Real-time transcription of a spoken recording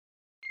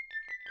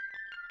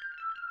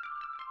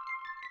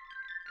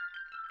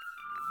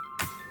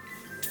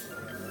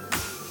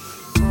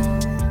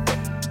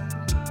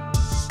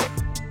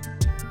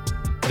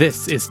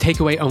This is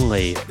Takeaway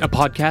Only, a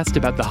podcast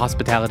about the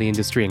hospitality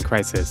industry in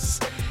crisis.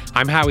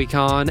 I'm Howie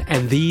Kahn,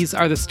 and these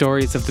are the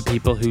stories of the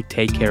people who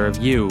take care of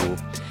you.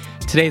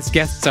 Today's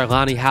guests are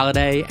Lonnie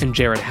Halliday and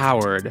Jared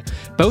Howard.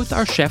 Both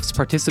are chefs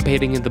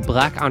participating in the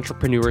Black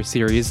Entrepreneur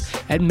Series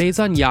at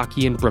Maison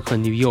Yaki in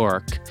Brooklyn, New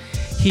York.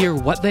 Hear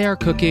what they are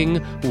cooking,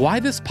 why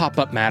this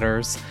pop-up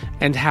matters,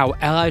 and how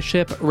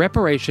allyship,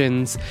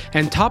 reparations,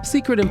 and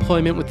top-secret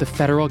employment with the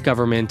federal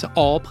government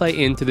all play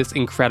into this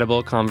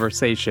incredible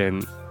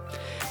conversation.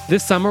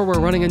 This summer, we're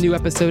running a new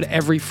episode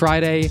every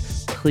Friday.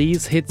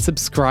 Please hit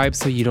subscribe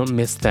so you don't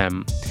miss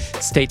them.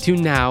 Stay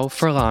tuned now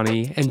for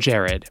Lonnie and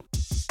Jared.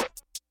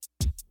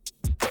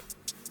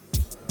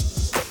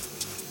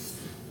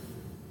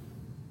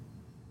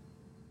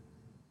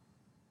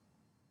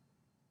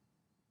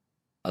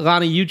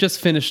 Lonnie, you just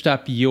finished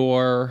up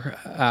your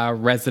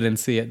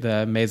residency at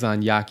the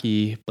Maison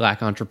Yaki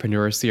Black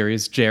Entrepreneur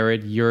Series.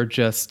 Jared, you're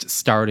just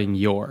starting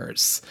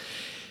yours.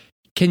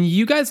 Can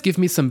you guys give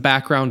me some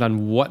background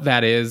on what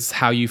that is,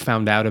 how you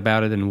found out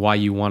about it, and why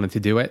you wanted to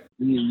do it?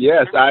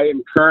 Yes, I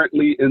am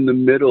currently in the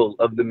middle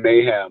of the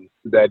mayhem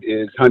that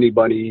is Honey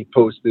Bunny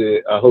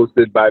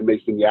hosted by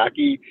Maison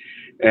Yaki,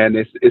 and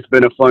it's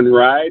been a fun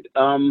ride.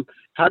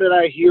 How did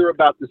I hear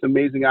about this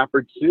amazing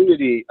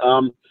opportunity?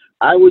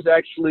 I was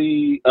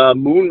actually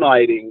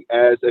moonlighting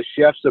as a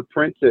chef's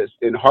apprentice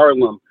in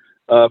Harlem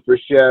for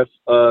Chef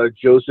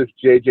Joseph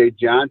J.J.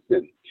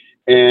 Johnson.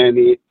 And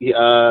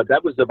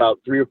that was about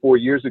 3 or 4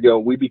 years ago.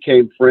 We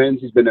became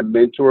friends. He's been a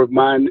mentor of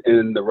mine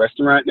in the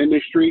restaurant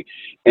industry.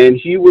 And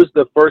he was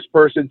the first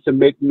person to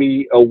make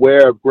me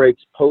aware of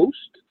Greg's post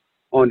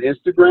on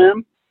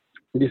Instagram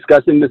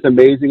discussing this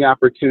amazing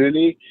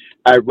opportunity.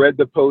 I read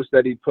the post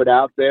that he put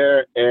out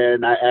there,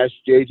 and I asked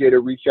JJ to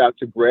reach out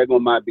to Greg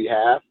on my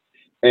behalf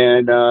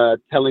and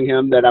telling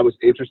him that I was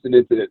interested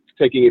in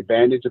taking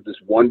advantage of this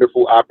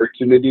wonderful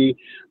opportunity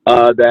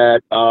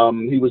that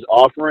he was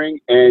offering.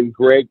 And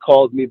Greg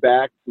called me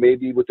back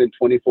maybe within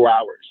 24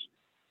 hours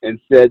and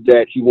said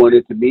that he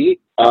wanted to meet.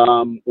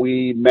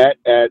 We met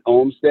at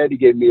Olmsted. He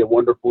gave me a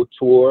wonderful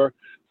tour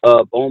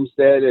of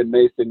Olmsted and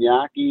Maison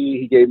Yaki.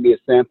 He gave me a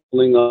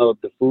sampling of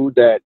the food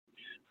that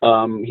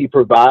he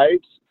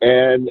provides,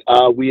 and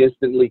we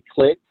instantly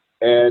clicked.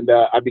 And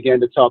I began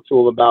to talk to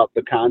him about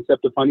the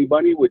concept of Honey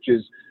Bunny, which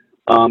is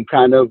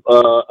kind of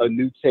a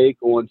new take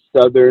on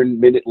Southern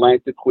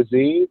Mid-Atlantic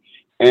cuisine.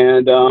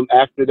 And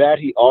after that,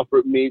 he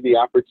offered me the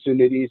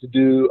opportunity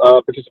to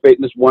participate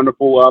in this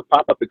wonderful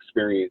pop-up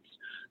experience.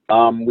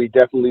 We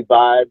definitely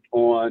vibed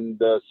on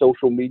the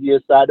social media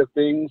side of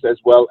things, as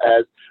well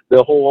as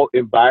the whole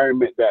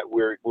environment that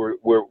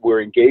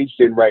we're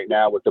engaged in right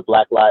now with the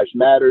Black Lives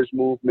Matters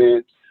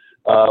movement,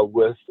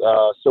 with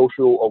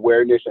social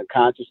awareness and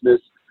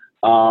consciousness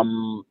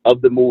of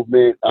the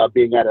movement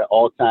being at an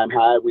all-time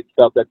high. We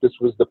felt that this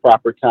was the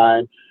proper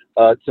time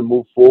to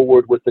move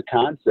forward with the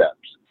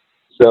concepts.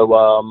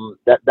 So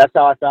that's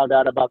how I found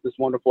out about this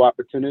wonderful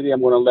opportunity.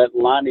 I'm going to let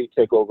Lonnie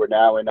take over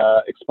now and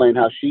explain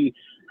how she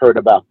heard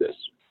about this.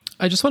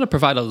 I just want to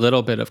provide a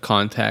little bit of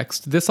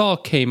context. This all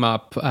came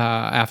up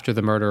after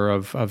the murder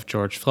of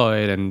George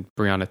Floyd and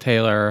Breonna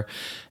Taylor.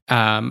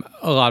 A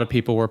lot of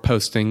people were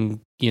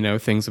posting,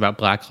 things about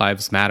Black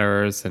Lives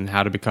Matters and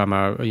how to become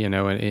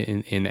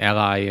an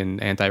ally in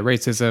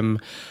anti-racism.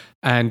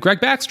 And Greg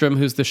Backstrom,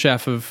 who's the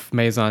chef of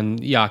Maison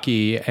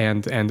Yaki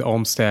and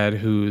Olmsted,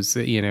 who's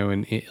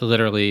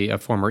literally a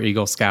former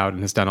Eagle Scout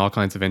and has done all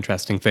kinds of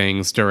interesting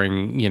things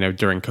during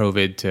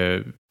COVID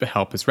to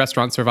help his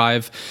restaurant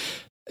survive,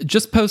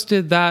 just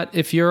posted that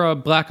if you're a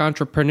Black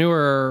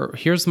entrepreneur,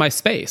 here's my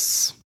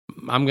space.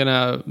 I'm going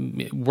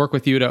to work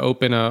with you to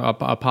open a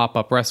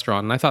pop-up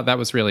restaurant. And I thought that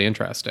was really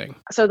interesting.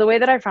 So the way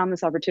that I found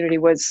this opportunity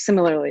was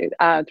similarly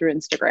through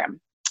Instagram.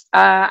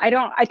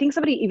 I think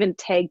somebody even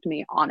tagged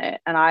me on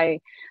it, and I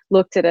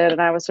looked at it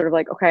and I was sort of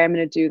like, okay, I'm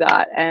going to do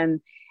that.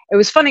 And it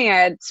was funny. I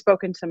had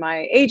spoken to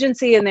my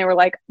agency and they were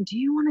like, do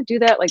you want to do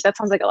that? Like, that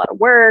sounds like a lot of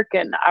work.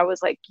 And I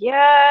was like,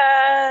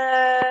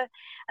 yeah.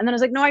 And then I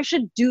was like, no, I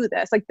should do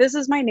this. Like, this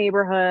is my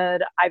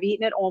neighborhood. I've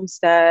eaten at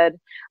Olmsted.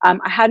 I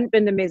hadn't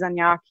been to Maison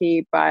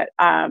Yaki, but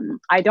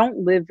I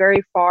don't live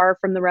very far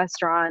from the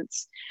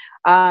restaurants.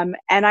 And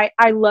I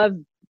love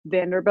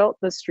Vanderbilt,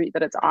 the street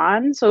that it's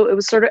on. So it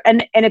was sort of,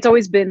 and it's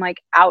always been like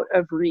out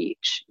of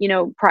reach,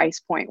 price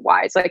point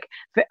wise. Like,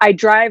 I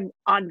drive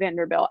on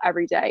Vanderbilt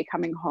every day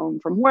coming home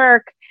from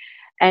work.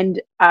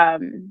 And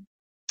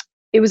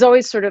it was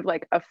always sort of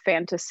like a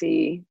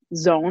fantasy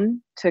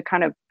zone to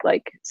kind of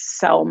like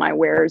sell my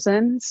wares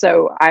in.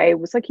 So I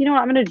was like,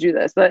 I'm going to do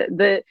this.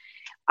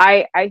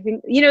 I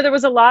think, there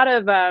was a lot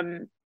of,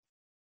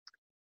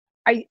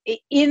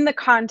 in the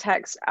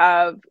context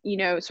of,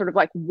 sort of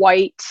like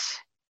white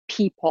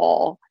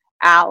people,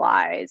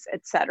 allies,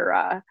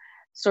 etc.,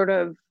 sort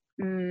of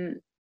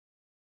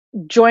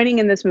joining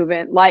in this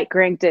movement like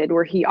Greg did,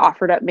 where he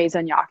offered up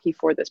Maison Yaki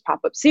for this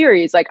pop-up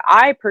series. Like,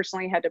 I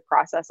personally had to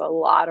process a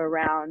lot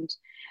around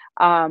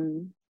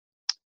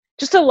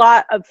just a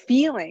lot of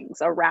feelings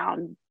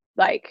around,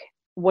 like,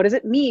 what does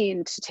it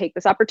mean to take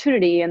this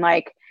opportunity? And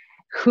like,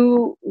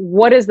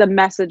 what is the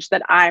message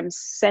that I'm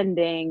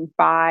sending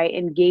by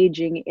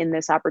engaging in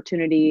this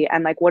opportunity,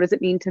 and like, what does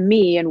it mean to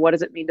me, and what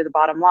does it mean to the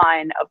bottom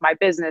line of my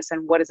business,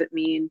 and what does it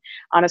mean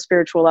on a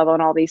spiritual level,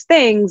 and all these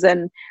things.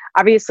 And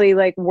obviously,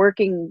 like,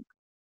 working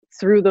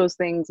through those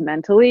things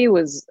mentally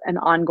was an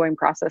ongoing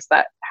process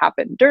that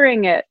happened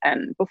during it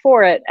and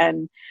before it.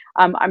 And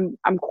I'm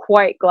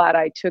quite glad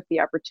I took the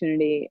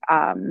opportunity.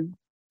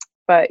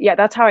 But yeah,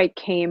 that's how I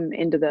came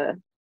into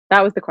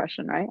that was the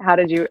question, right? How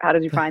did you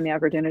find the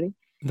opportunity?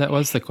 That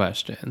was the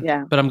question.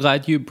 Yeah. But I'm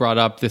glad you brought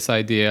up this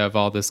idea of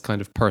all this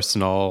kind of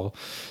personal,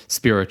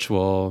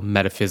 spiritual,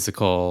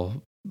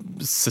 metaphysical,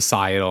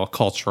 societal,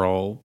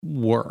 cultural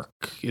work.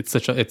 It's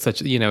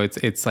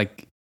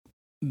like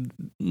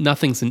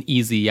nothing's an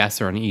easy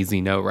yes or an easy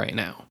no right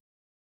now.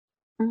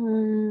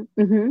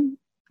 Mm-hmm.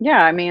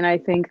 Yeah, I mean, I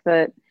think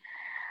that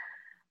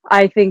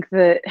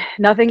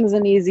nothing's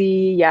an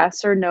easy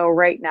yes or no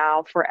right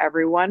now for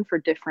everyone, for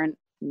different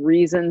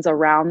reasons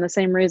around the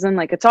same reason.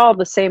 Like, it's all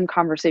the same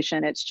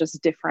conversation, it's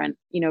just different,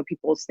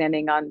 people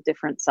standing on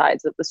different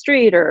sides of the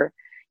street, or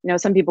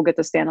some people get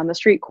to stand on the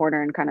street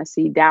corner and kind of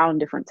see down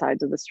different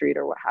sides of the street,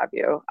 or what have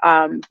you.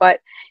 But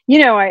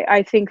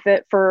I think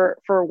that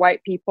for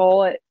white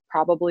people, it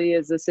probably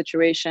is a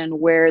situation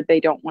where they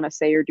don't want to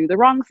say or do the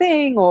wrong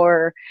thing,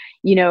 or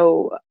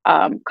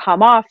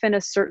come off in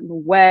a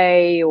certain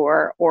way,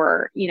 or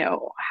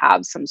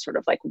have some sort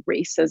of like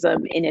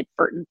racism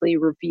inadvertently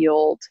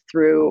revealed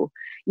through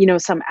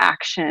some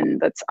action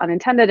that's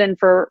unintended. And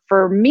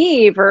for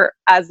me,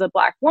 as a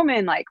Black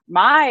woman, like,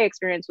 my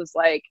experience was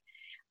like,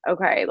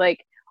 okay, like,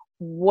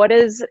 what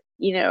is,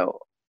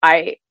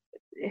 I,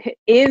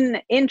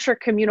 in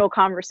intracommunal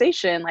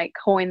conversation, like,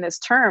 coined this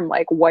term,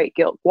 like, white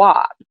guilt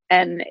guap.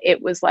 And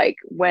it was like,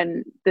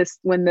 when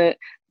the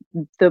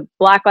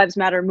Black Lives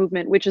Matter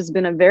movement, which has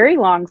been a very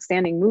long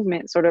standing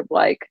movement, sort of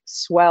like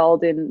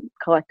swelled in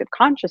collective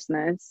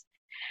consciousness,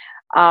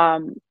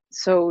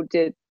 so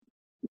did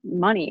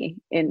money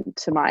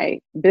into my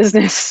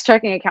business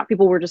checking account.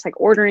 People were just like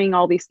ordering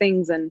all these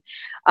things, and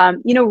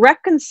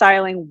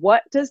reconciling,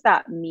 what does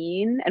that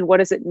mean, and what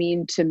does it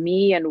mean to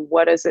me, and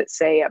what does it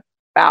say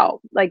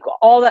about, like,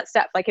 all that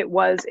stuff. Like, it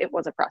was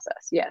a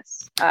process.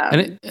 Yes.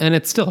 And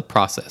it's still a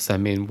process. I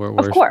mean,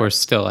 we're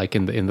still like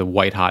in the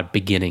white hot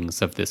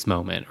beginnings of this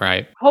moment,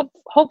 right?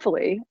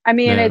 Hopefully. I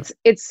mean, Yeah.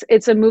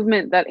 it's a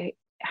movement that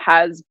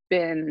has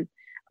been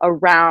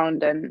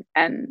around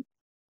and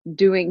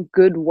doing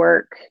good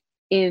work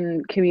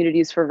in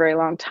communities for a very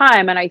long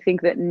time. And I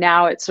think that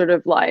now it's sort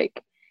of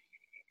like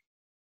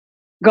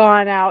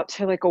gone out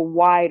to like a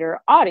wider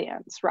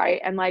audience,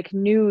 right? And like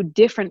new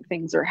different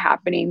things are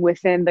happening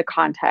within the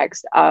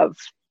context of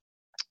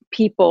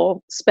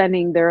people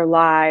spending their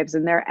lives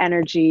and their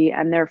energy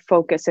and their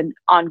focus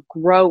on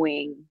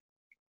growing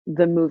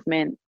the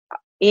movement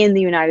in the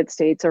United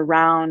States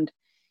around,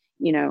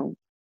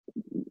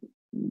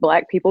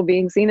 Black people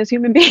being seen as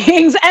human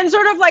beings. And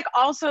sort of like,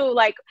 also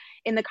like,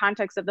 in the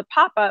context of the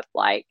pop-up,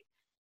 like,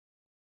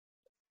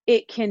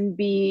 it can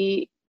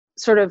be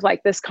sort of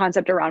like this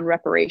concept around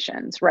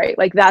reparations, right?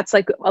 Like, that's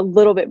like a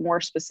little bit more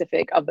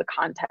specific of the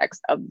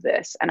context of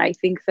this. And I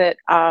think that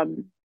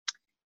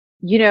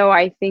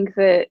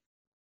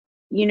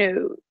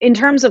in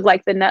terms of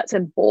like the nuts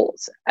and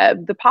bolts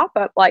of the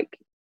pop-up, like,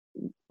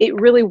 it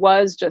really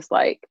was just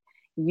like,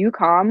 he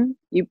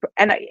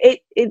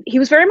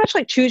was very much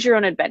like choose your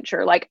own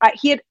adventure. Like,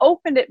 he had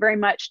opened it very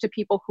much to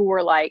people who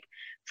were like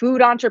food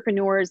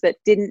entrepreneurs that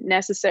didn't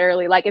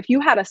necessarily, like, if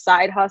you had a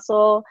side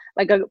hustle,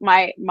 like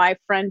my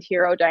friend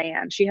Hero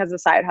Diane, she has a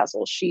side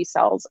hustle. She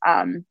sells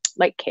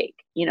like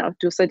cake,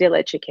 dulce de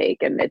leche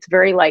cake, and it's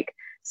very like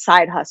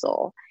side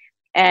hustle.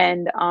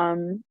 And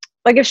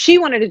like, if she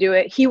wanted to do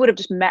it, he would have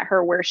just met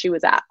her where she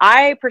was at.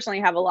 I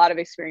personally have a lot of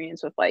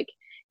experience with like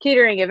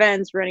catering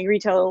events, running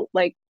retail,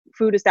 like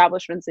food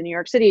establishments in New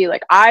York City.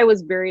 Like, I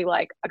was very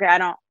like, okay,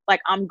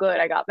 I'm good.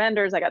 I got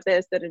vendors. I got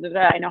this,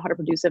 I know how to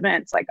produce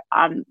events. Like,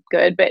 I'm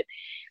good. But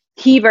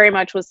he very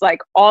much was like,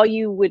 all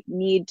you would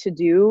need to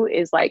do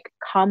is like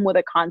come with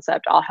a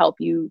concept. I'll help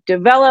you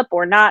develop,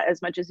 or not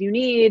as much as you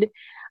need.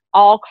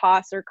 All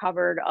costs are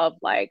covered of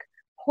like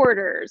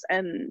porters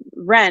and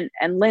rent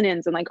and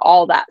linens and like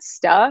all that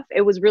stuff.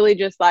 It was really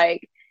just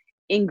like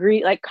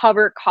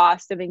cover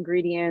cost of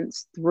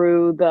ingredients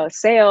through the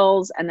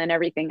sales, and then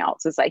everything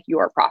else is like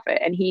your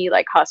profit. And he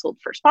like hustled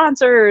for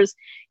sponsors,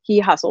 he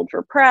hustled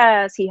for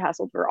press, he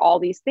hustled for all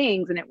these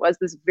things. And it was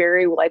this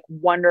very like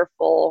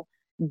wonderful,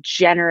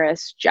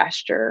 generous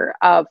gesture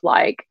of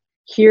like,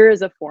 here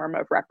is a form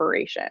of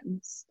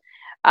reparations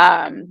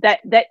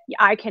that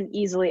I can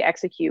easily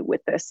execute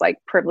with this like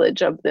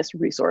privilege of this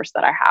resource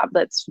that I have,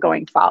 that's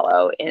going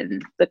fallow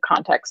in the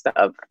context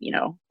of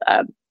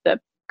the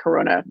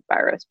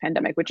coronavirus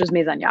pandemic, which was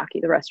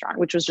Mezanyaki, the restaurant,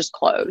 which was just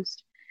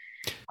closed.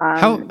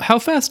 How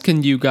fast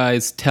can you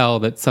guys tell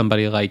that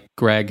somebody like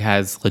Greg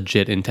has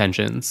legit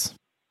intentions?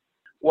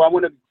 Well, I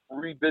want to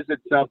revisit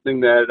something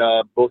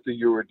that both of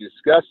you were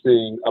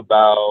discussing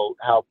about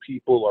how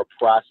people are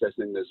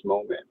processing this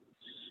moment.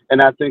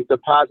 And I think the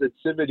positive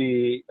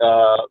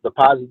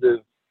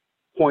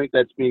point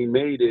that's being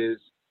made is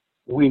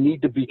we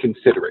need to be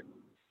considerate.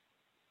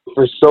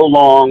 For so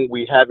long,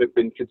 we haven't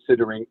been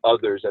considering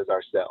others as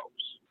ourselves.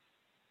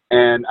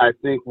 And I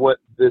think what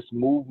this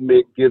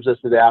movement gives us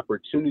the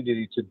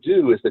opportunity to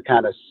do is to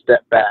kind of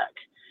step back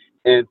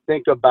and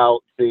think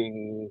about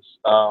things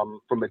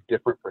from a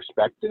different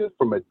perspective,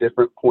 from a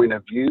different point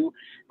of view,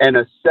 and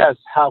assess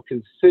how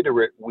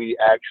considerate we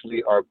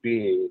actually are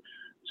being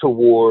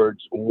towards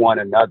one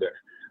another.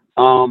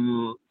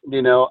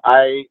 You know,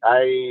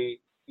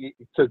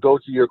 to go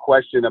to your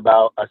question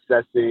about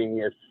assessing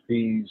if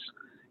he's,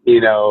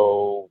 you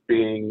know,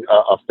 being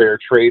a fair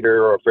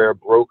trader or a fair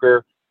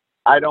broker,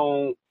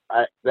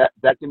 that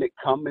didn't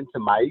come into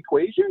my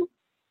equation.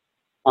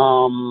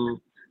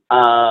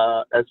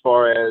 As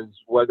far as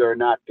whether or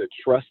not to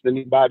trust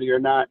anybody or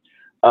not.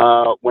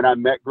 When I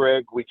met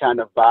Greg, we kind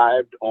of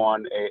vibed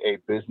on a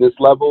business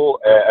level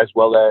as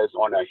well as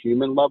on a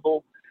human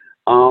level.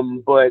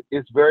 But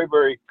it's very,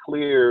 very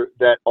clear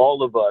that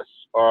all of us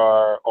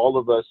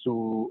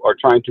who are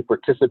trying to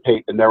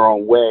participate in their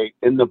own way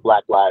in the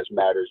Black Lives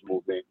Matters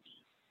movement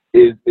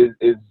is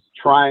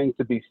trying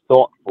to be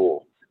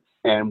thoughtful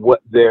and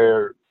what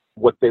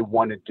they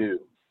want to do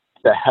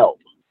to help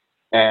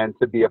and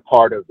to be a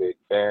part of it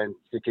and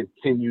to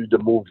continue the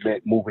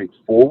movement moving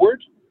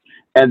forward.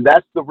 And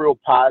that's the real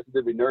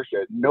positive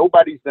inertia.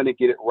 Nobody's going to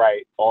get it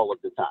right all of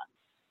the time.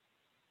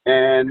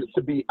 And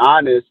to be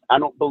honest, I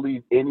don't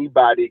believe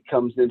anybody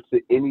comes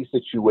into any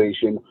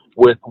situation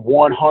with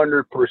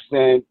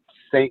 100%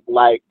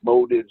 saint-like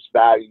motives,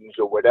 values,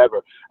 or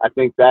whatever. I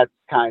think that's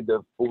kind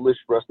of foolish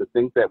for us to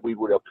think that we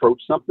would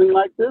approach something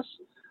like this.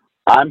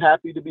 I'm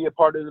happy to be a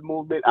part of the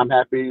movement. I'm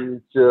happy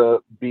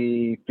to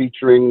be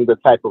featuring the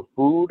type of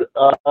food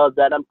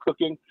that I'm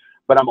cooking,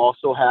 but I'm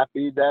also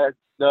happy that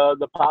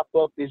the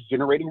pop-up is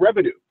generating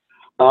revenue.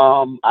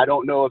 I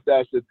don't know if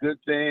that's a good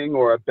thing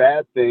or a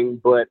bad thing,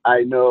 but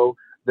I know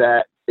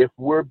that if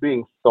we're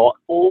being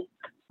thoughtful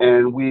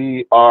and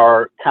we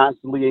are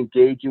constantly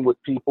engaging with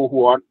people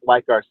who aren't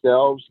like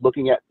ourselves,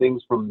 looking at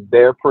things from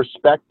their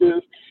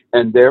perspective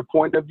and their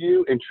point of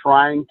view and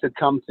trying to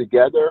come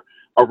together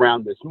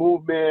around this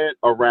movement,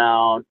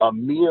 around a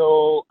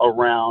meal,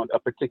 around a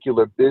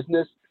particular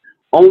business,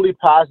 only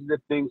positive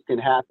things can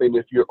happen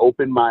if you're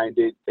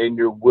open-minded and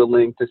you're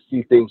willing to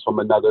see things from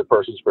another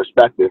person's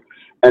perspective.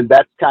 And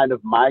that's kind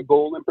of my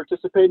goal in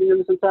participating in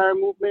this entire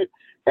movement.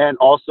 And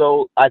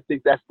also, I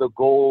think that's the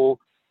goal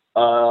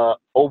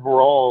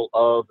overall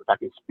of, if I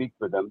can speak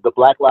for them, the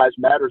Black Lives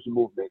Matters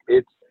movement.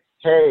 It's,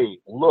 hey,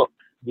 look,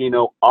 you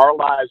know, our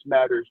lives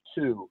matters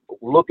too.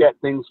 Look at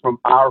things from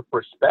our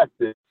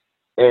perspective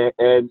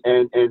and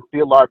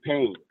feel our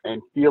pain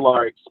and feel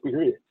our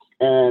experience.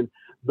 And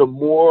the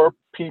more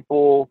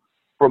people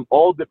from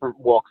all different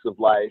walks of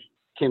life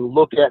can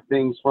look at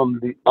things from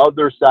the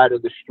other side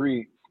of the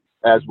street,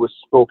 as was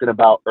spoken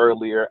about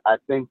earlier, I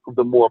think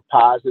the more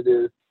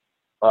positive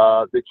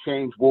the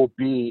change will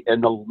be,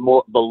 and the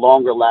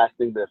longer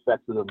lasting the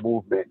effects of the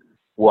movement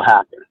will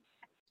happen.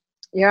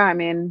 Yeah, I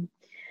mean,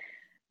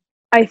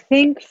 I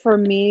think for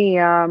me,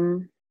 I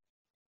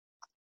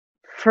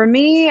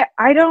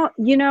don't,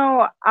 you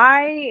know,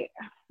 I'm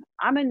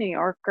a New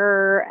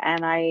Yorker,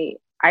 and I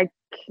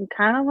can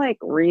kind of like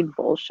read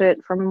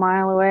bullshit from a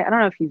mile away. I don't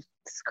know if you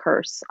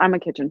curse. I'm a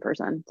kitchen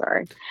person.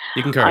 Sorry.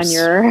 You can curse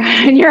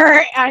on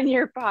your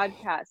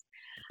podcast.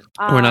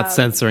 We're not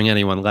censoring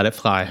anyone. Let it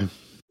fly.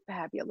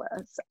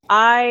 Fabulous.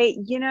 I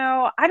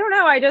don't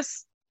know.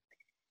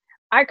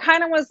 I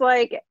kind of was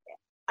like,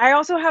 I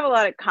also have a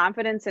lot of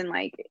confidence in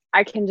like,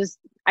 I can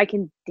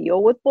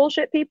deal with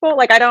bullshit people.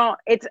 Like I don't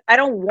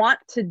want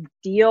to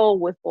deal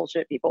with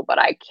bullshit people, but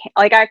I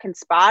can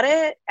spot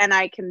it and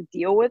I can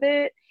deal with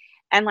it.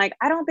 And like,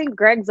 I don't think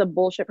Greg's a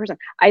bullshit person.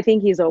 I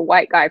think he's a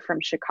white guy from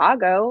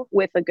Chicago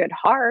with a good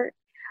heart.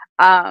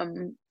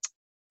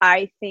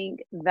 I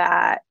think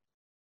that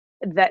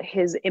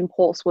his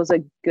impulse was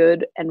a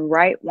good and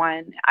right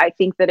one. I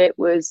think that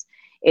it's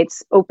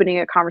opening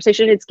a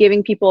conversation. It's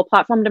giving people a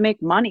platform to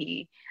make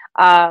money.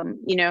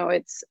 You know,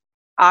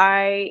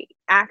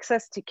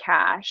 access to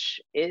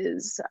cash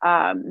is,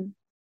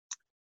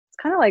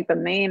 it's kind of like the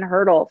main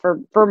hurdle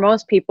for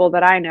most people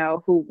that I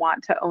know who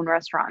want to own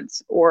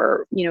restaurants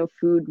or, you know,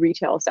 food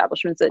retail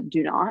establishments that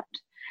do not.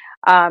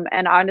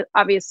 And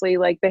obviously,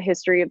 like, the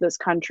history of this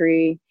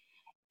country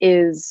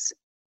is,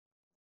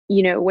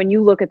 you know, when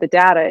you look at the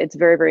data, it's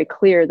very, very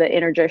clear that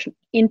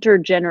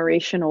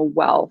intergenerational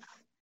wealth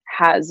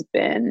has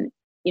been,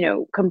 you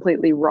know,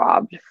 completely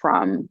robbed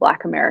from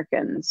Black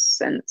Americans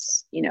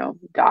since, you know,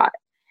 dot.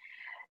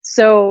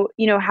 So,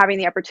 you know, having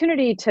the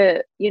opportunity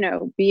to, you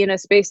know, be in a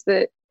space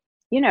that,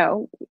 you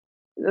know,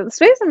 the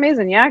space of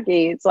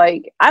Maison-Yaki, it's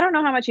like, I don't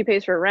know how much he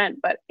pays for rent,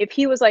 but if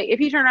he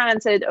turned around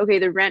and said, okay,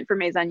 the rent for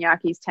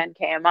Maison-Yaki is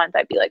 $10K a month,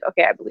 I'd be like,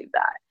 okay, I believe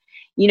that.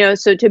 You know,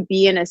 so to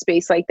be in a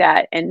space like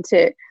that and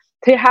to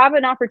have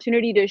an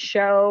opportunity to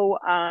show,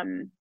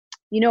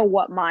 you know,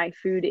 what my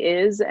food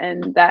is,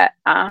 and that,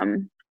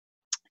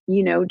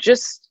 you know,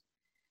 just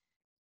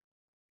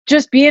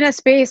be in a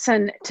space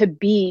and to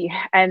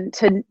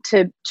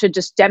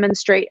just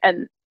demonstrate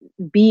and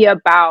be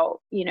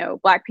about,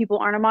 Black people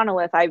aren't a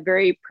monolith. I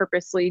very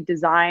purposely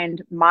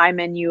designed my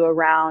menu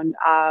around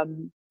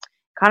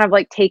kind of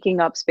like taking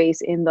up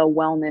space in the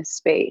wellness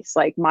space.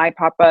 Like my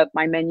pop-up,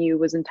 my menu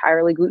was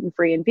entirely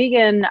gluten-free and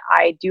vegan.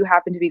 I do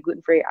happen to be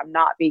gluten-free. I'm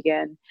not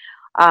vegan.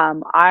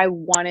 I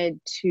wanted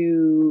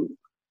to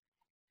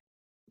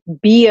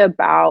be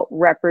about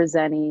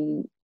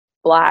representing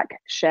Black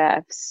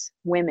chefs,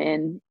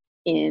 women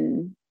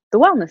in the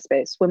wellness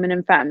space, women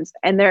and femmes.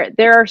 And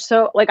there are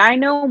so, like, I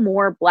know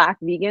more Black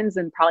vegans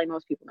than probably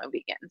most people know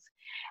vegans.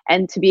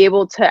 And to be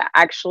able to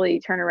actually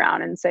turn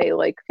around and say,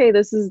 like, okay,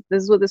 this is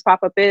what this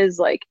pop-up is,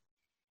 like,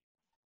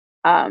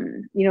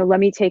 let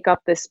me take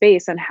up this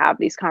space and have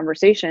these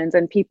conversations,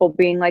 and people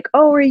being like,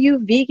 oh, are you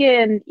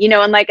vegan?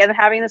 And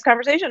having this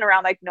conversation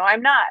around, like, no,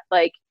 I'm not.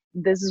 Like,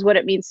 this is what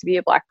it means to be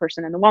a Black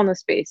person in the wellness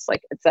space,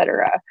 like,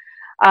 etc.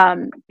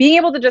 Being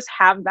able to just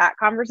have that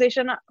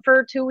conversation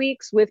for 2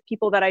 weeks with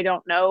people that I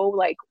don't know,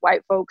 like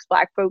white folks,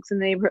 Black folks in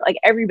the neighborhood, like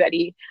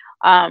everybody,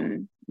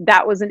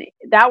 that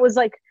was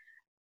like,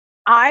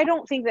 I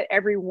don't think that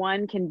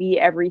everyone can be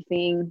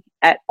everything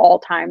at all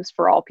times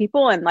for all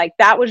people. And like,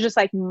 that was just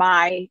like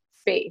my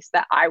space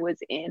that I was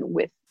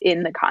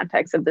within the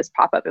context of this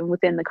pop-up and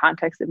within the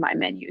context of my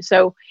menu.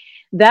 So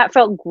that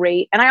felt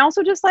great. And I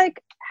also just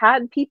like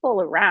had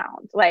people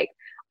around, like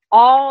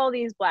all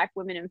these Black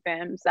women and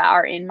femmes that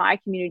are in my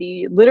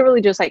community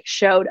literally just like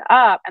showed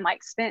up and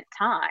like spent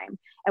time.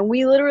 And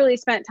we literally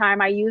spent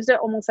time. I used it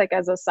almost like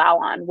as a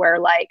salon where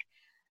like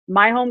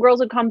my homegirls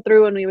would come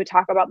through and we would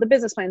talk about the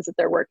business plans that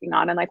they're working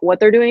on and like what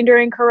they're doing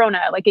during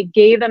Corona. Like it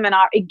gave them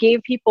it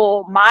gave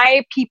people,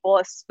 my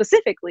people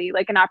specifically,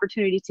 like an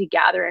opportunity to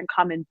gather and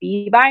come and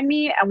be by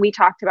me. And we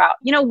talked about,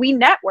 we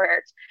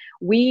networked,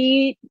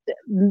 we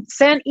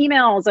sent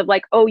emails of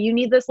like, oh, you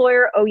need this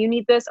lawyer. Oh, you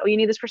need this. Oh, you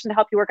need this person to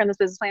help you work on this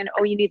business plan.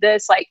 Oh, you need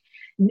this. Like,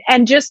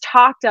 and just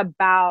talked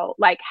about,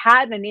 like,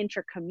 had an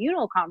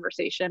intercommunal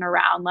conversation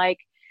around like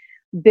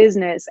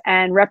business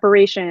and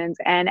reparations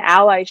and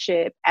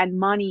allyship and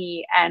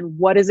money and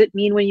what does it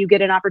mean when you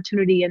get an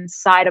opportunity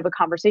inside of a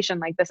conversation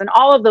like this and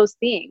all of those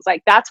things.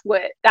 Like that's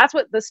what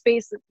the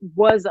space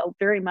was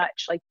very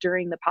much like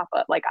during the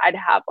pop-up. Like I'd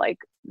have like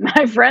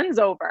my friends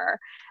over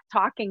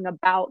talking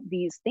about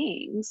these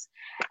things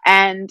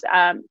and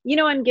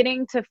and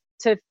getting to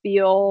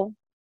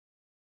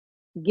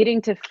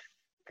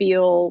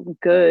feel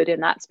good in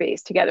that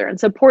space together and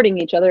supporting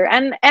each other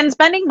and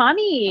spending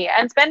money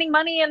and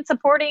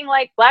supporting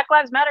like Black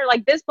Lives Matter,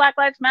 like this Black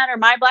Lives Matter,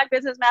 my Black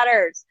business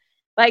matters,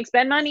 like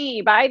spend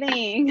money, buy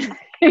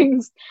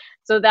things.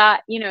 So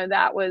that,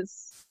 that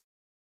was,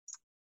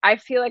 I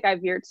feel like I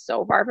veered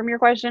so far from your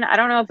question. I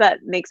don't know if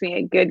that makes me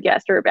a good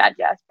guest or a bad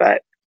guest,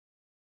 but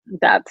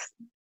that's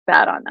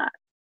that on that.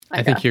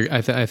 I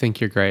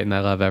think you're great, and I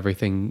love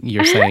everything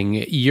you're saying.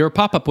 Your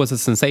pop-up was a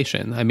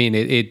sensation. I mean,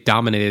 it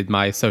dominated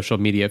my social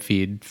media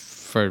feed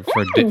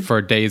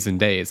for days and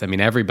days. I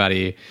mean,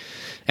 everybody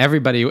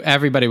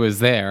was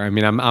there. I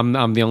mean,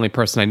 I'm the only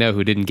person I know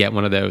who didn't get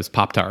one of those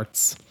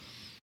Pop-Tarts.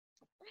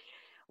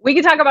 We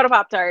can talk about a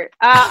Pop-Tart.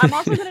 I'm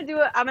also gonna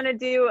do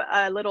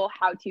a little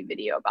how-to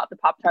video about the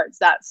Pop-Tarts.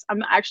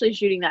 I'm actually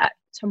shooting that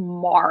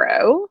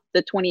tomorrow,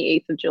 the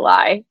 28th of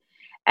July.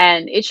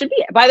 And it should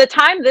be, by the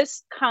time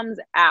this comes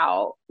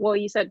out, well,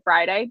 you said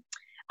Friday.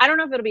 I don't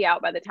know if it'll be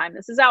out by the time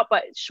this is out,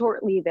 but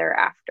shortly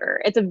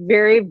thereafter. It's a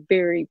very,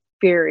 very,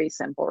 very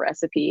simple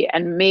recipe.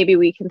 And maybe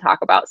we can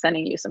talk about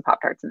sending you some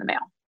Pop-Tarts in the mail.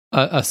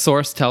 A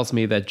source tells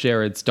me that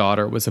Jared's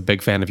daughter was a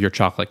big fan of your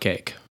chocolate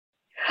cake.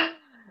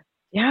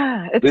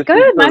 Yeah, it's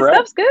good. My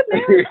stuff's good,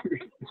 man.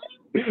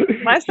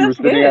 My she was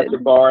sitting at the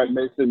bar at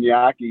Mason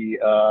Yaki,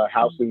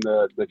 housing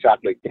the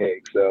chocolate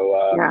cake.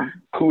 So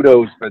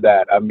kudos for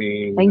that. I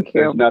mean,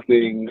 there's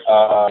nothing,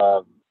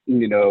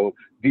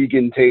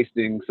 vegan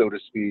tasting, so to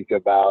speak,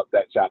 about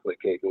that chocolate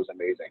cake. It was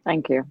amazing.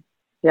 Thank you.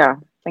 Yeah,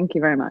 thank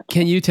you very much.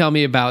 Can you tell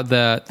me about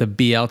the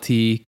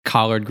BLT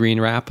collard green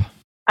wrap?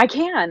 I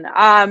can.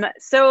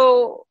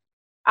 So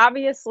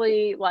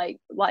obviously, like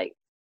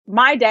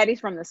my daddy's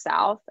from the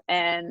South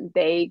and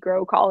they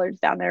grow collards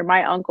down there.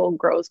 My uncle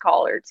grows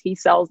collards. He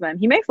sells them.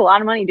 He makes a lot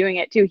of money doing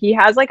it too. He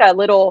has like a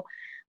little,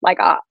 I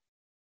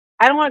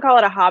don't want to call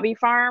it a hobby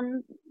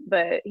farm,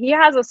 but he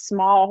has a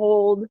small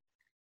hold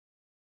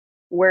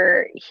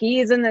where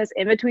he's in this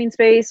in-between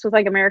space with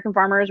like American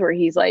farmers where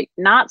he's like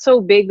not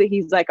so big that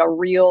he's like a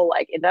real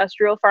like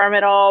industrial farm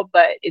at all,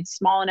 but it's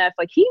small enough.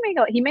 Like he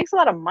makes a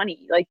lot of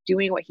money like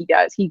doing what he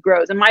does. He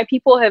grows. And my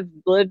people have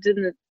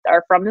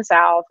are from the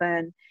South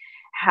and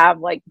have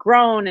like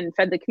grown and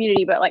fed the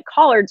community, but like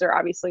collards are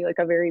obviously like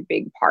a very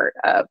big part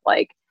of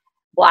like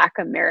Black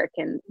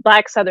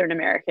Southern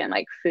American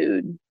like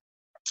food.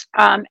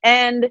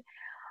 And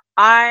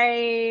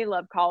I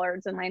love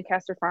collards, and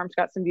Lancaster Farms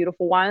got some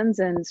beautiful ones,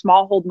 and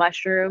small hold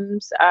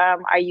mushrooms.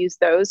 I used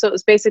those. So it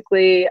was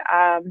basically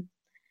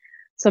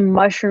some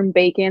mushroom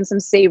bacon, some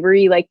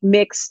savory, like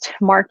mixed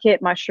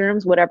market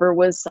mushrooms, whatever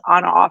was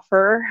on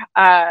offer,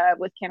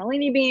 with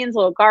cannellini beans, a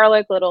little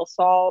garlic, little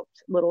salt,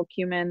 little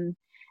cumin,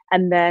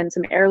 and then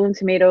some heirloom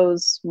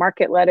tomatoes,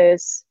 market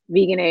lettuce,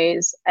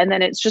 Veganese, and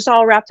then it's just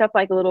all wrapped up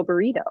like a little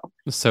burrito.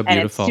 It's so And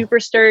it's beautiful. super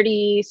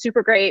sturdy,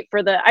 super great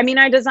for the, I mean,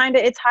 I designed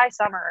it, it's high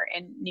summer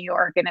in New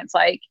York, and it's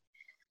like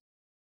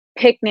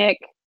picnic,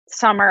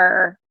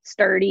 summer,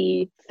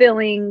 sturdy,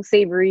 filling,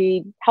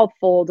 savory,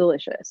 healthful,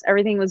 delicious.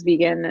 Everything was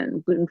vegan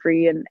and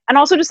gluten-free, and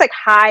also just like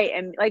high,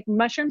 and like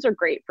mushrooms are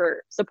great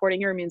for supporting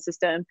your immune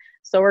system.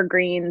 So are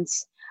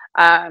greens.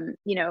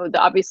 You know,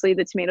 obviously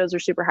the tomatoes are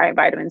super high in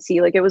vitamin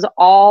C. Like, it was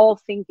all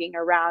thinking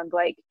around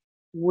like,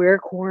 we're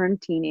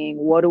quarantining.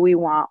 What do we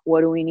want?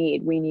 What do we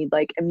need? We need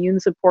like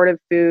immune supportive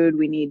food.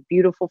 We need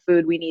beautiful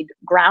food. We need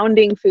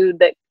grounding food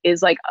that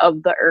is like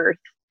of the earth.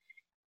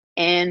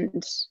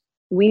 And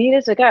we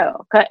needed to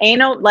go. Cause ain't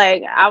no,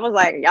 like, I was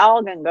like,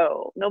 y'all can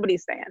go.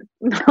 Nobody's staying.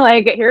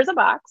 Like, here's a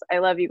box. I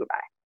love you. Goodbye.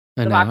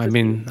 I know. I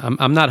mean,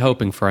 I'm not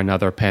hoping for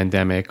another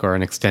pandemic or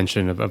an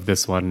extension of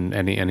this one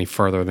any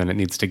further than it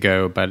needs to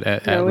go. But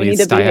at we least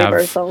need to behave I have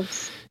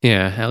ourselves.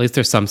 Yeah, at least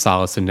there's some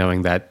solace in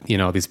knowing that, you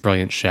know, these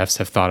brilliant chefs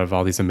have thought of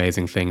all these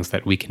amazing things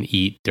that we can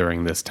eat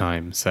during this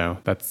time. So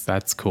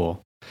that's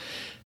cool.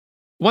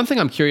 One thing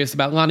I'm curious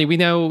about, Lonnie, we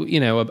know,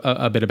 you know,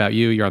 a bit about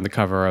you. You're on the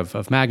cover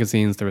of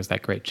magazines. There was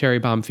that great Cherry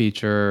Bomb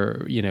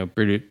feature. You know,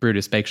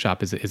 Brutus Bake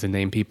Shop is a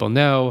name people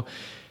know.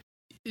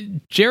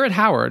 Jared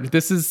Howard,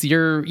 this is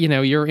your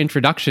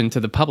introduction to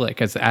the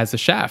public as a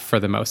chef for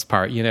the most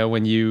part. You know,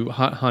 when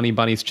Honey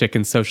Bunny's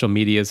Chicken social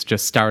media is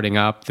just starting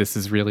up. This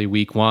is really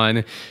week one.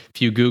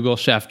 If you Google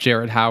Chef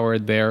Jared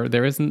Howard,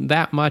 there isn't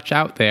that much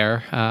out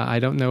there. I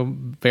don't know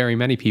very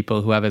many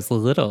people who have as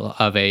little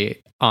of a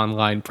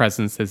online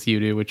presence as you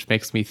do, which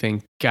makes me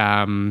think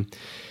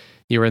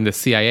you were in the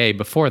CIA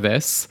before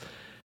this.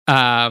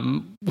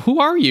 Who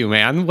are you,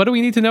 man? What do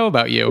we need to know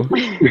about you?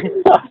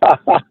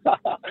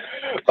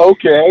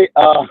 Okay.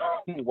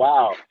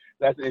 Wow.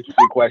 That's an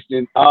interesting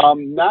question.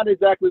 Not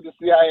exactly the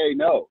CIA,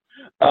 no.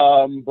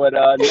 But no,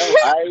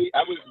 I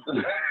was,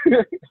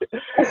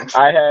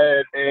 I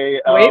had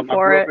a, Wait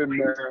for it.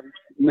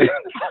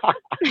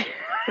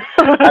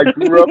 I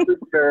grew up in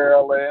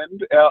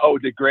Maryland. Oh,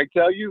 did Greg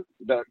tell you?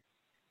 Lips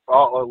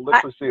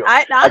are sealed.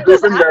 I'm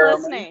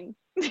listening.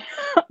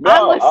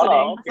 No, I'm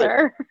listening, okay.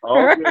 sir.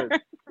 Oh,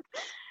 good.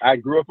 I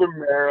grew up in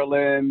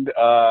Maryland.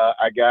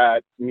 I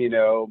got, you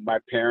know, my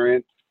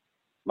parents,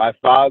 my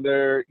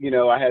father, you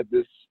know, I had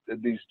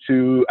these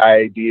two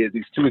ideas,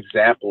 these two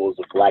examples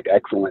of Black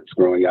excellence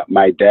growing up.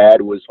 My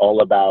dad was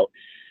all about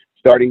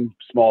starting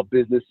small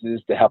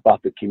businesses to help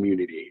out the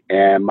community.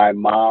 And my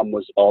mom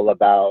was all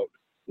about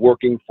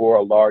working for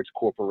a large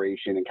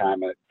corporation and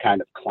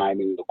kind of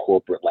climbing the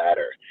corporate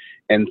ladder.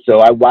 And so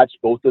I watched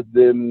both of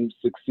them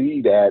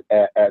succeed at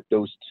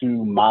those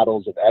two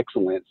models of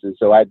excellence. And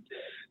so I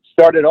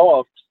started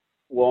off,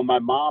 well, my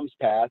mom's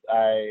path.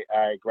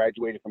 I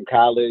graduated from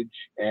college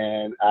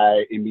and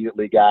I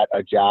immediately got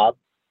a job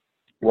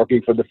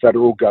working for the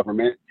federal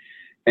government.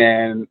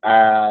 And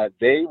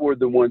they were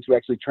the ones who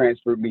actually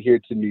transferred me here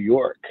to New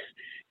York.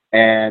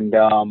 And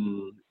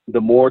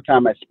the more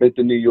time I spent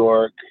in New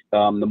York,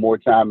 the more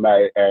time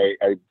I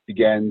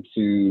began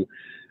to,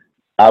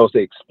 I would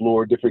say,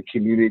 explore different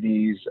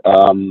communities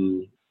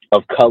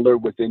of color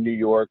within New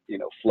York, you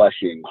know,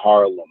 Flushing,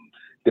 Harlem,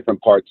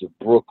 different parts of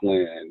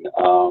Brooklyn,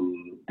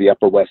 the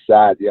Upper West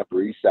Side, the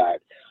Upper East Side.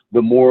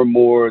 The more and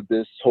more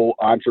this whole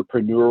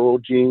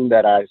entrepreneurial gene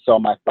that I saw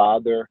my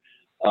father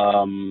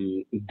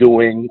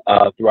doing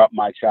throughout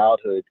my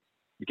childhood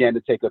began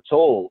to take a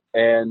toll.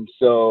 And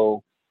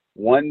so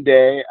one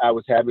day I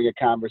was having a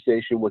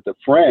conversation with a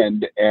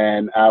friend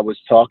and I was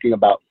talking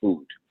about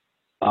food.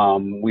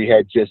 We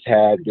had just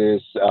had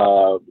this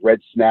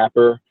red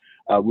snapper.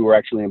 We were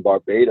actually in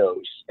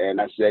Barbados.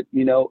 And I said,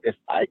 you know, if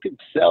I could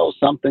sell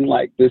something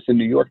like this in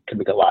New York, I could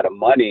make a lot of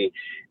money.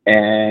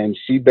 And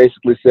she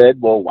basically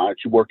said, well, why don't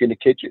you work in the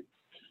kitchen?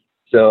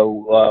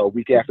 So a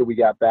week after we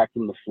got back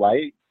from the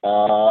flight,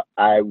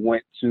 I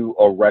went to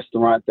a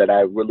restaurant that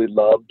I really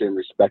loved and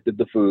respected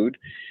the food.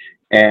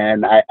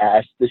 And I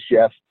asked the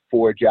chef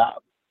for a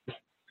job,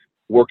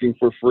 working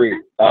for free,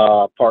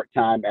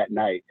 part-time at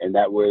night. And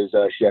that was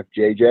Chef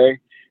JJ.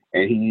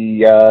 And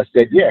he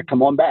said, yeah,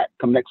 come on back,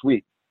 come next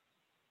week.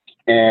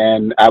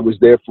 And I was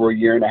there for a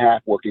year and a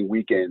half working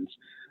weekends.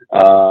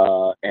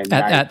 And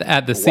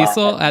at the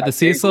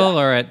Cecil,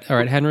 or at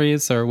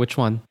Henry's, or which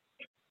one?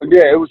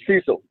 Yeah, it was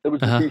Cecil. It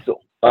was the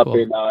Cecil up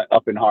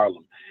in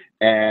Harlem.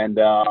 And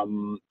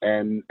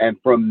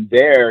from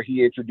there,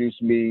 he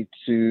introduced me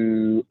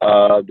to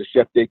the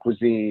Chef de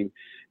Cuisine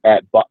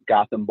at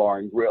Gotham Bar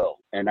and Grill.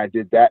 And I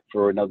did that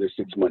for another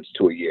 6 months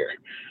to a year,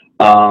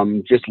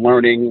 just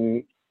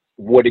learning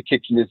what a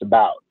kitchen is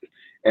about.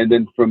 And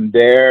then from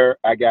there,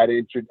 I got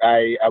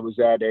I was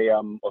at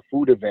a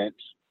food event.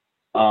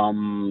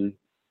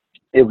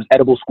 It was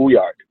Edible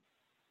Schoolyard.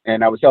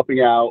 And I was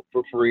helping out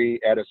for free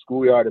at a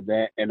schoolyard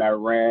event. And I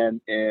ran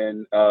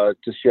in to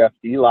Chef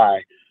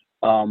Eli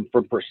from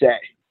Per Se.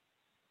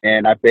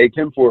 And I begged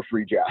him for a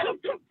free job.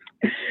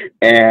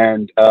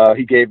 And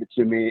he gave it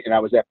to me. And I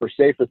was at Per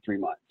Se for 3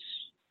 months.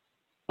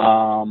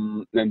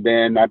 And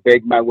then I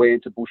begged my way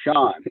into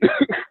Bouchon,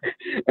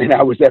 and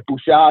I was at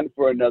Bouchon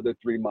for another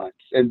 3 months.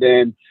 And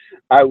then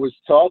I was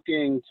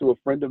talking to a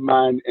friend of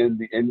mine in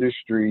the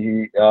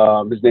industry.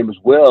 His name is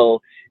Will,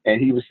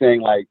 and he was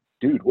saying like,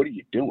 "Dude, what are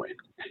you doing?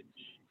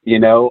 You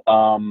know,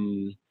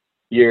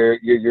 you're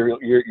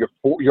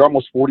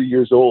almost 40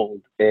 years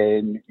old,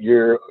 and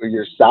you're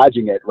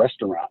saging at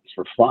restaurants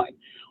for fun.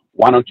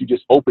 Why don't you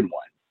just open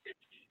one?"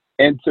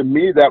 And to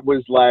me, that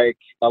was like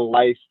a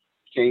life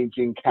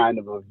changing kind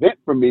of event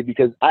for me,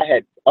 because I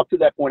had, up to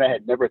that point, I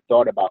had never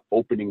thought about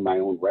opening my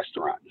own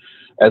restaurant.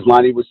 As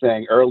Lonnie was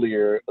saying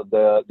earlier,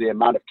 the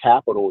amount of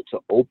capital to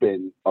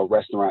open a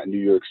restaurant in New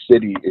York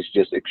City is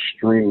just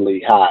extremely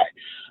high.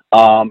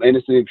 And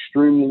it's an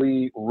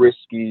extremely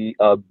risky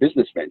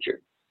business venture.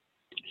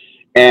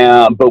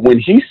 But when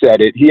he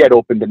said it, he had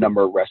opened a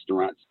number of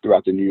restaurants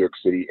throughout the New York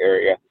City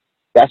area.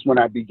 That's when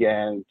I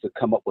began to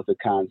come up with the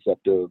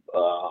concept of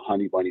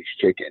Honey Bunny's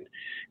Chicken.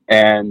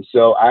 And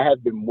so I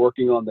have been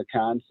working on the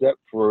concept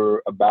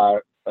for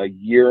about a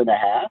year and a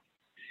half.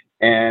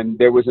 And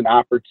there was an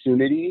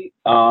opportunity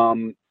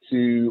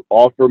to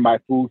offer my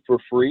food for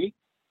free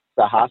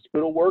to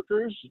hospital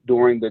workers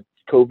during the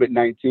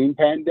COVID-19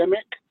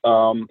 pandemic.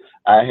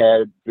 I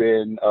had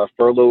been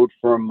furloughed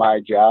from my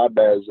job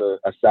as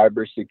a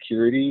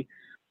cybersecurity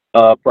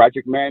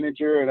project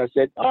manager. And I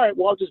said, all right,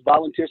 well, I'll just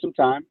volunteer some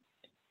time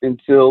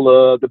until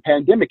the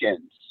pandemic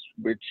ends,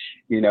 which,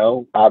 you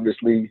know,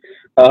 obviously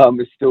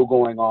is still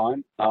going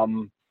on.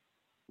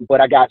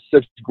 But I got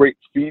such great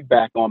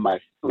feedback on my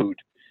food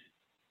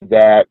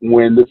that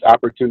when this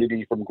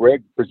opportunity from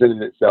Greg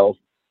presented itself,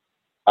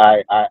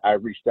 I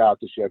reached out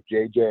to Chef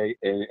JJ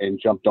and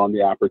jumped on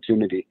the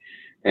opportunity.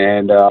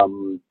 And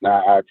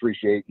I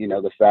appreciate, you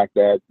know, the fact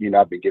that, you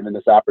know, I've been given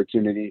this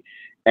opportunity,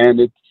 and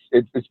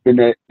it's been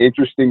an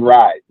interesting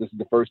ride. This is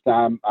the first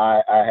time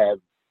I have,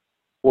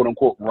 quote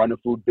unquote, run a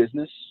food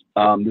business.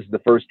 This is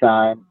the first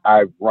time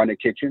I've run a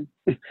kitchen.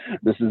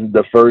 This is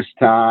the first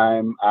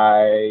time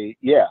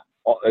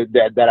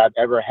that I've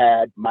ever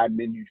had my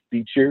menu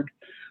featured.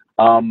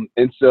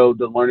 And so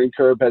the learning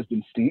curve has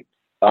been steep.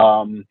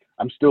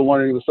 I'm still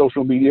learning the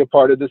social media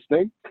part of this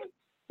thing,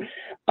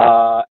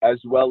 as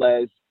well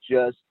as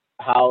just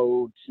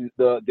how to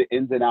the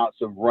ins and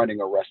outs of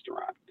running a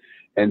restaurant.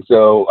 And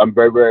so I'm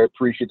very, very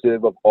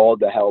appreciative of all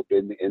the help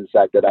and the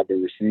insight that I've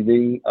been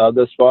receiving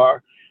thus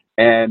far.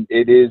 And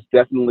it is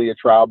definitely a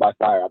trial by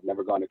fire. I've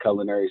never gone to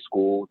culinary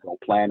school, don't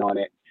plan on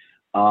it.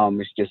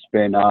 It's just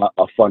been a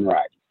fun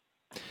ride.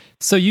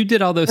 So you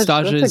did all those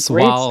stages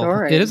while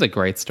story. It is a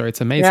great story.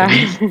 It's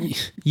amazing. Yeah.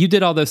 You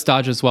did all those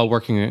stages while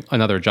working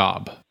another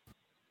job.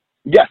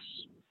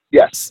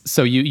 Yes.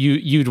 So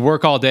you'd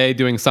work all day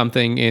doing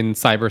something in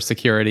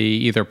cybersecurity,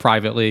 either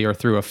privately or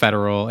through a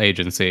federal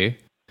agency,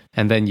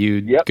 and then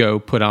you'd go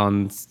put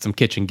on some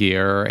kitchen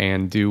gear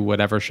and do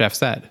whatever chef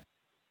said.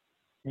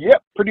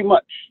 Yep, pretty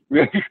much.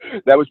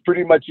 That was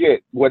pretty much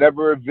it.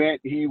 Whatever event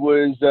he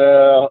was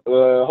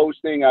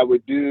hosting, I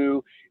would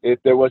do. If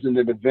there wasn't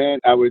an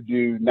event, I would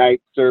do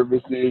night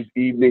services,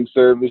 evening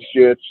service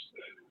shifts.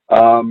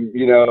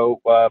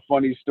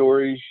 Funny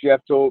story,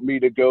 Chef told me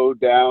to go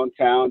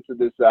downtown to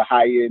this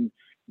high-end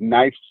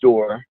knife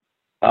store,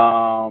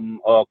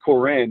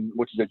 Korin,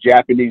 which is a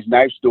Japanese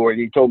knife store. And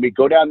he told me,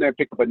 go down there and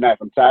pick up a knife.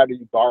 I'm tired of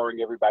you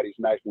borrowing everybody's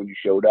knife when you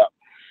showed up.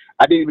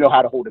 I didn't even know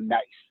how to hold a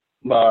knife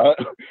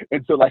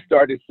until I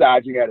started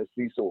saging at a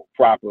Cecil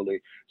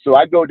properly. So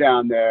I go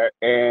down there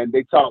and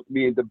they talked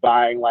me into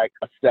buying like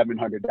a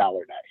 $700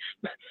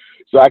 knife.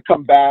 So I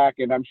come back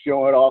and I'm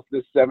showing off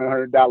this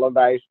 $700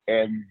 knife,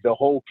 and the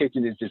whole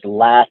kitchen is just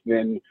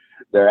laughing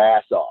their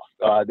ass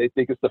off. They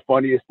think it's the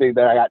funniest thing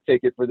that I got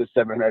taken for the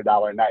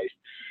 $700 knife.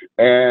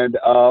 And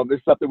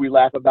it's something we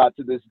laugh about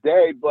to this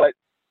day, but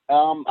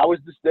I was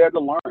just there to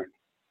learn.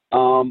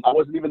 I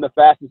wasn't even the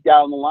fastest guy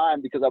on the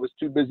line because I was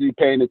too busy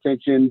paying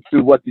attention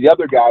to what the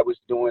other guy was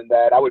doing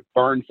that I would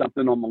burn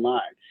something on the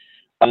line.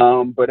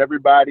 But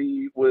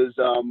everybody was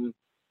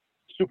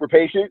super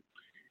patient.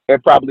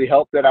 It probably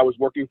helped that I was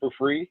working for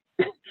free,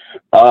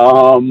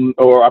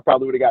 or I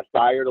probably would have got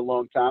fired a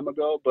long time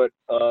ago, but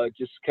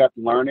just kept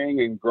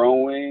learning and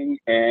growing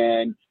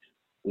and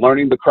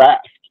learning the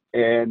craft.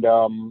 And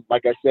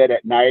like I said,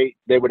 at night,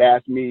 they would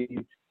ask me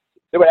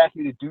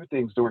to do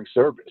things during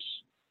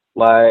service,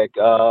 like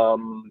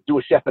do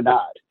a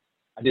chef-a-nade.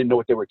 I didn't know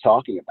what they were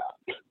talking about.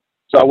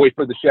 So I wait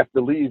for the chef to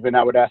leave, and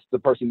I would ask the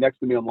person next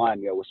to me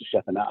online, what's a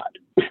chef-a-nade?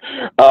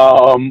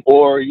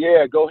 Or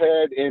go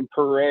ahead and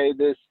puree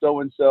this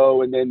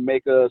so-and-so and then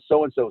make a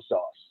so-and-so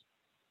sauce.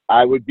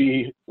 I would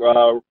be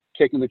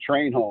taking the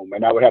train home,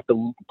 and I would have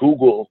to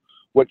Google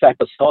what type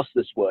of sauce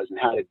this was and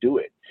how to do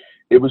it.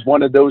 It was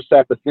one of those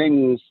type of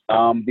things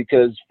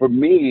because for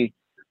me,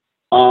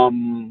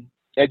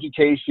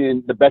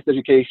 education, the best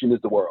education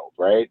is the world,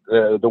 right?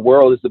 The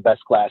world is the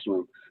best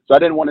classroom. So I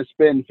didn't want to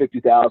spend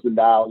 $50,000,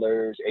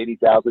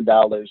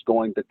 $80,000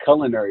 going to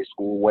culinary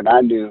school when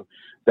I knew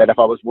that if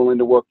I was willing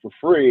to work for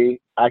free,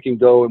 I can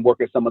go and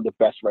work at some of the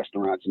best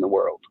restaurants in the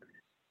world.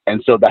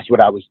 And so that's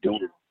what I was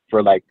doing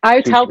for like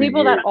I tell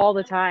people that all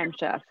the time,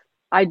 Chef.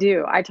 I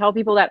do. I tell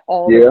people that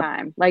all the Yeah.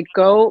 time. Like,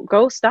 go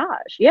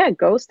stage. Yeah,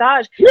 go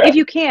stage Yeah. if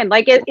you can.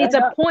 Like, it's Why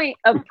a not? point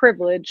of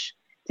privilege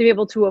to be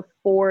able to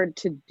afford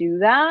to do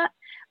that.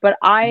 But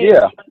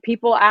Yeah.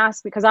 people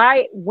ask, because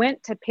I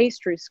went to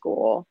pastry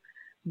school,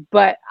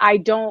 but I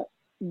don't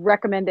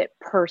recommend it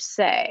per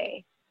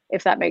se,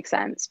 if that makes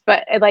sense.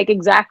 But like,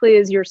 exactly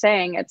as you're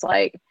saying, it's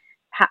like,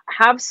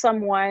 have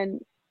someone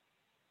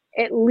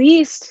at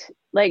least,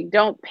 like,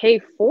 don't pay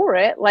for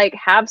it, like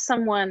have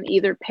someone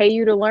either pay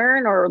you to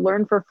learn or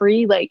learn for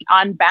free. Like,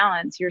 on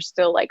balance, you're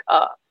still like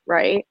up,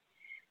 right?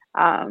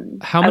 How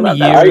I many love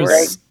that I for agree. you.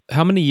 years?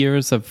 How many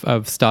years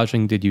of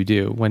staging did you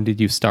do? When did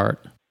you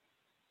start?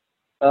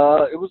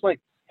 It was like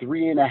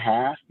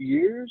 3.5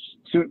 years.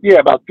 Yeah,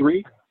 about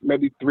three,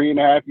 maybe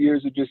 3.5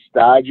 years of just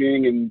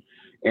staging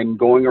and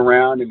going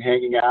around and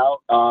hanging out.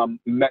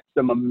 Met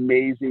some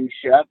amazing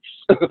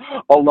chefs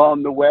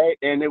along the way,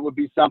 and it would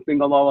be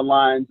something along the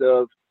lines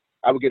of,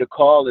 I would get a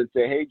call and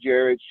say, "Hey,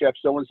 Jared, Chef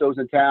so and so's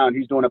in town.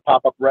 He's doing a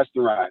pop-up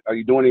restaurant. Are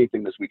you doing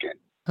anything this weekend?"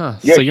 Huh.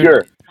 Yeah, So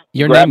sure.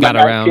 your Grab name my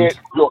got nice kit. around.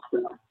 Look.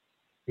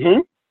 Hmm?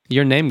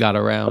 Your name got I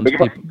around. beg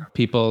your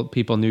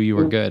People knew you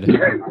were pardon?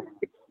 good.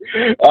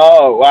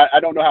 Oh, I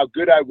don't know how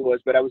good I was,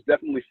 but I was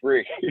definitely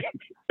free.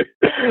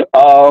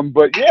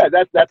 But yeah,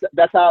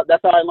 that's how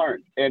I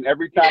learned. And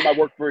every time I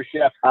worked for a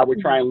chef, I would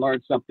try and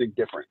learn something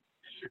different.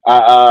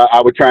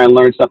 I would try and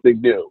learn something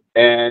new,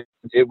 and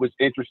it was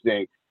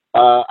interesting.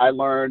 I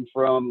learned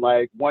from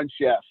like one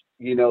chef,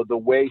 the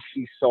way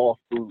she saw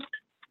food.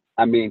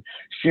 I mean,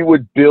 she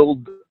would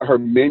build her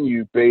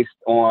menu based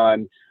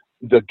on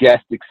the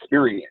guest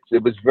experience.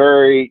 It was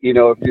very,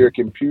 if you're a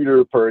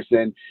computer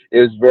person, it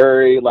was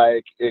very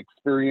like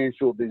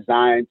experiential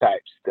design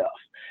type stuff.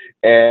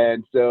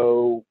 And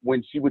so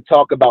when she would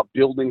talk about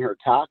building her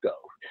taco,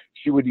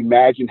 she would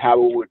imagine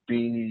how it would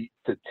be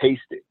to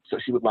taste it. So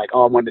she would like,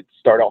 oh, I wanted to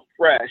start off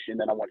fresh, and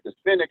then I wanted to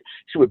finish.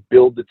 She would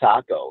build the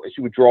taco, and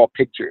she would draw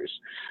pictures.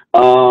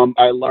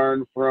 I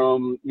learned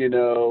from,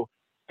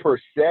 per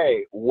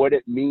se, what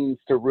it means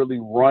to really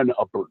run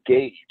a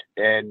brigade,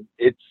 and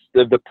it's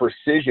the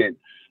precision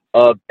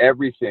of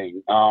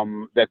everything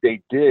that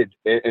they did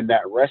in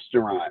that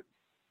restaurant,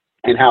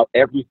 and how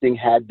everything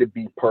had to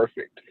be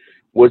perfect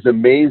was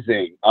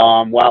amazing.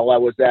 While I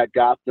was at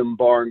Gotham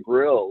Bar and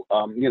Grill,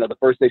 the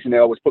first station they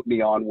always put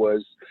me on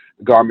was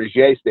the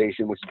Garmager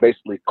station, which is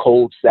basically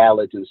cold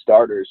salads and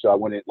starters. So I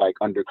wouldn't like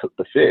undercook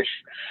the fish.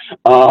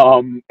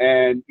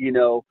 And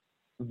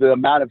the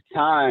amount of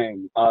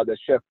time that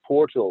Chef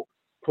Portal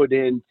put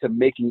into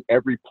making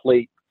every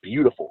plate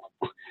beautiful.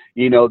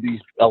 These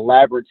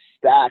elaborate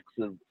stacks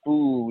of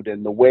food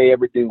and the way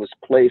everything was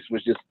placed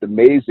was just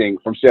amazing.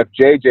 From Chef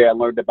JJ, I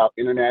learned about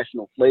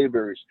international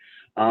flavors.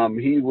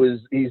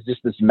 He's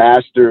just this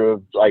master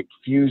of like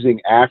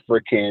fusing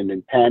African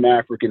and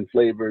Pan-African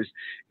flavors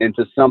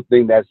into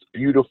something that's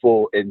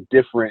beautiful and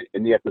different,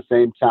 and yet at the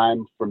same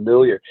time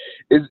familiar.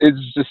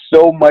 It's just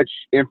so much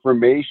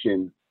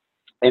information,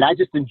 and I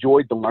just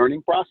enjoyed the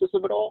learning process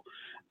of it all.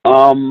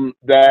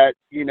 That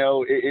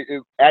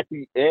at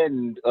the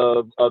end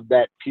of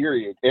that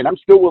period, and I'm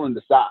still willing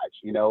to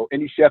sage.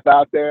 Any chef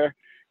out there,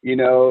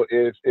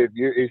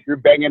 if you're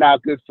banging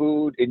out good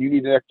food and you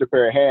need an extra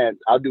pair of hands,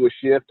 I'll do a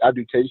shift. I'll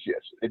do 10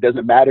 shifts. It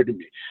doesn't matter to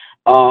me.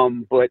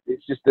 But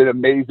it's just an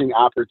amazing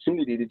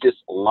opportunity to just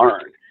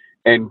learn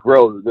and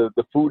grow.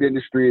 The food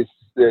industry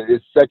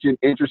is such an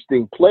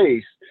interesting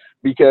place,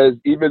 because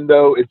even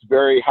though it's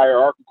very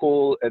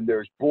hierarchical and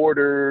there's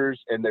borders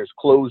and there's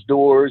closed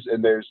doors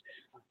and there's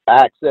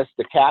access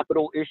to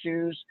capital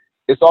issues,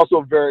 it's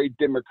also very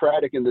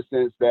democratic in the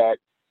sense that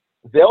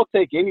they'll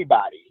take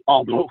anybody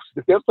almost.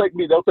 If they'll take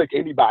me, they'll take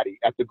anybody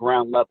at the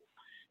ground level.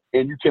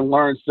 And you can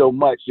learn so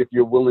much if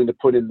you're willing to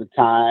put in the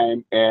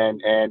time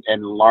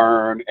and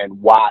learn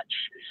and watch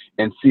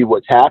and see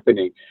what's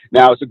happening.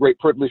 Now, it's a great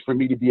privilege for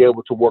me to be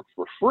able to work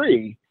for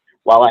free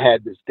while I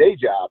had this day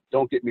job.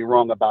 Don't get me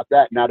wrong about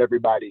that. Not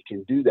everybody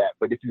can do that.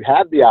 But if you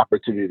have the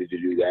opportunity to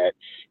do that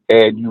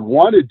and you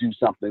want to do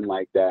something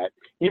like that,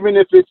 even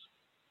if you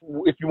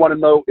want to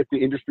know if the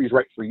industry is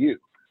right for you,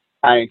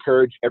 I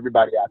encourage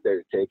everybody out there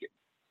to take it.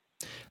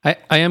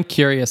 I am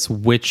curious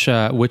which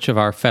of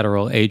our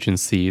federal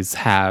agencies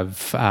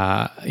have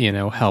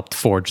helped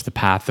forge the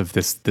path of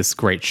this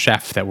great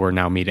chef that we're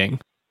now meeting.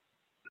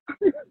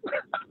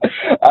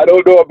 I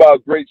don't know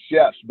about great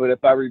chefs, but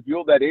if I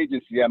reveal that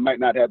agency, I might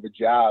not have a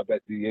job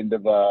at the end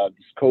of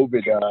this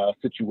COVID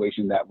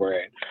situation that we're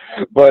in.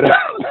 But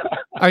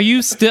are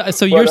you still?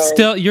 So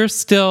you're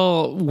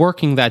still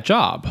working that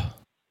job?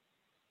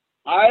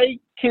 I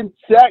can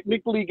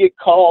technically get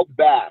called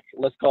back.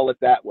 Let's call it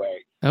that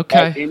way. Okay.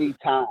 At any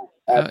time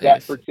at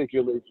that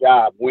particular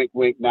job. Wink,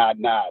 wink, nod,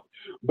 nod.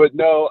 But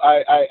no,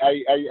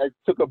 I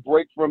took a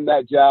break from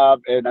that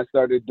job, and I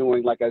started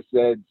doing, like I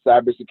said,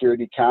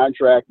 cybersecurity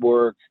contract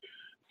work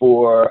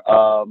for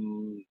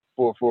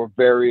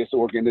various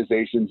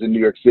organizations in New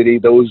York City.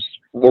 Those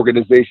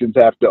organizations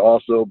have to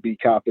also be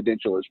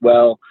confidential as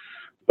well.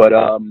 But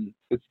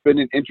it's been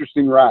an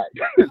interesting ride.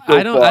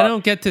 I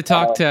don't get to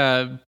talk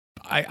to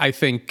I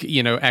think,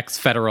 you know,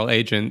 ex-federal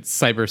agents,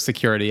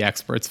 cybersecurity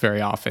experts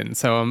very often.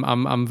 So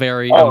I'm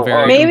very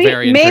maybe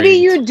intrigued.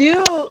 you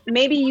do.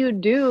 Maybe you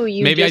do.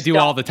 Maybe I do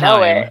all the know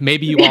time. it.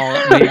 Maybe you all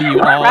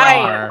Right.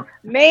 are.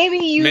 Maybe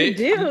you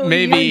do.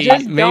 Maybe You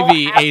just don't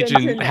happen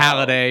Agent to know.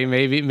 Halliday.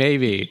 Maybe.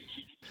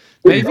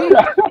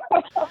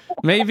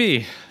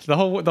 Maybe the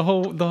whole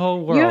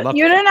world.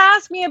 You didn't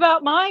ask me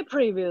about my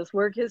previous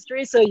work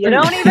history, so you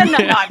don't even know.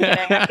 No, I'm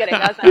kidding.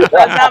 That's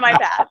not my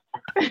path.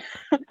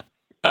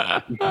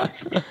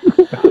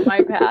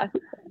 My path.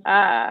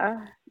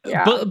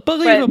 Yeah.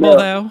 Believable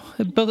though.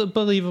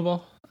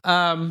 Believable.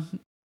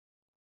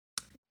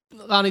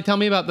 Lonnie, tell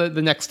me about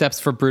the next steps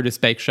for Brutus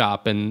Bake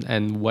Shop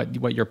and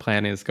what your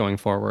plan is going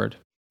forward.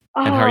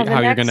 And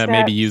how you're going to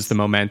maybe use the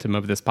momentum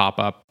of this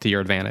pop-up to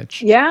your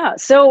advantage. Yeah.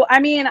 So, I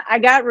mean, I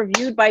got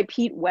reviewed by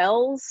Pete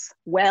Wells,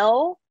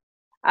 New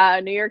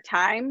York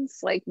Times,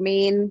 like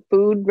main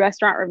food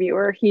restaurant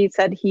reviewer. He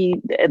said he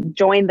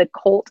joined the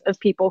cult of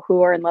people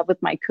who are in love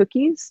with my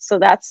cookies. So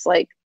that's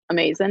like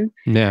amazing.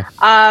 Yeah.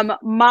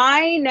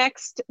 My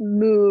next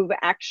move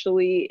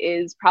actually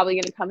is probably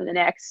going to come in the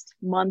next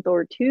month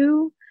or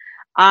two.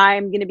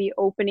 I'm going to be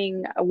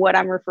opening what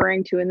I'm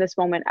referring to in this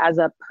moment as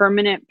a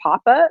permanent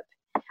pop-up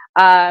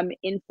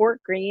in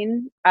Fort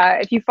Greene.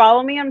 If you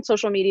follow me on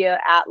social media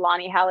at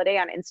Lonnie Halliday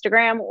on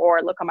Instagram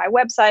or look on my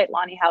website,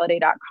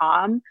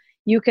 lonniehalliday.com,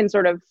 you can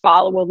sort of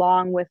follow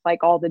along with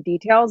like all the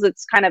details.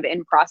 It's kind of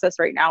in process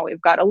right now.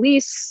 We've got a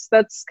lease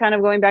that's kind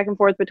of going back and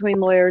forth between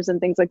lawyers and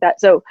things like that.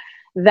 So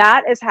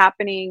that is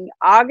happening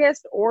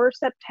August or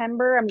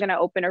September. I'm going to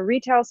open a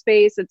retail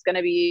space. It's going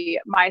to be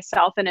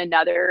myself and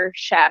another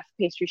chef,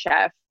 pastry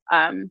chef.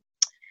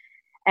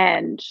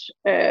 And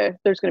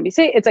there's going to be,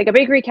 it's like a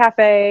bakery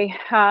cafe.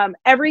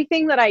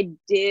 Everything that I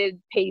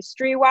did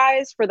pastry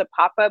wise for the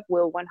pop-up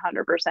will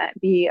 100%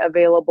 be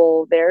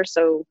available there.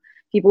 So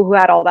people who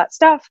had all that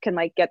stuff can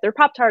like get their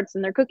Pop-Tarts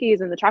and their cookies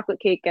and the chocolate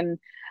cake and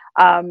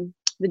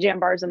the jam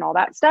bars and all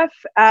that stuff.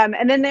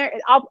 And then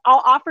I'll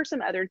offer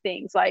some other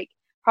things like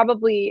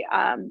probably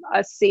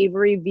a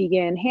savory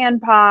vegan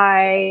hand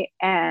pie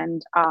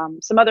and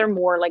some other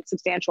more like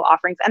substantial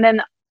offerings. And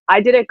then I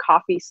did a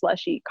coffee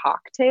slushy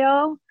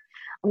cocktail.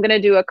 I'm going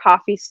to do a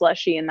coffee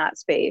slushy in that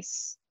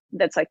space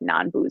that's like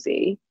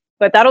non-boozy,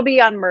 but that'll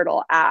be on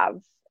Myrtle Ave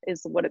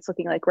is what it's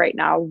looking like right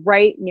now,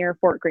 right near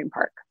Fort Greene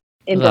Park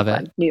in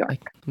Brooklyn, New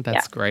York.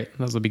 That's great.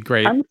 Those will be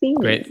great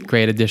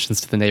additions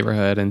to the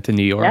neighborhood and to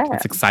New York. Yeah.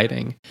 It's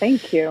exciting.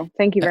 Thank you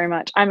very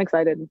much. I'm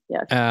excited.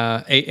 Yes.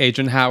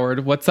 Agent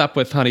Howard, what's up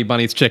with Honey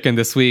Bunny's Chicken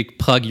this week?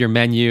 Plug your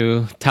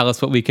menu. Tell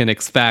us what we can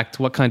expect,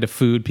 what kind of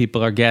food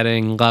people are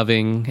getting,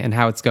 loving, and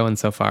how it's going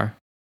so far.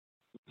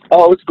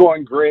 Oh, it's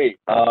going great.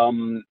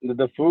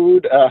 The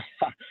food,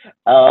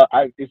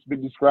 it's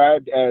been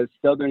described as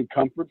Southern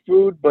comfort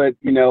food, but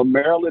you know,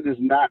 Maryland is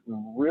not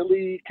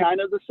really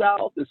kind of the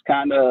South. It's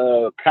kind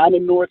of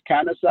North,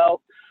 kind of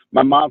South.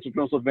 My mom's from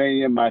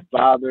Pennsylvania. My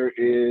father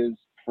is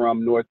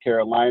from North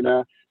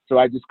Carolina. So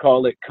I just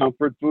call it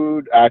comfort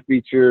food. I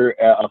feature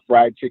a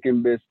fried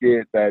chicken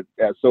biscuit that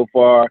so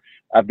far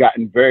I've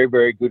gotten very,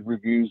 very good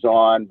reviews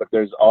on, but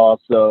there's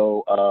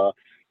also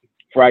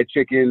fried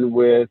chicken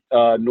with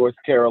North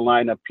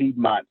Carolina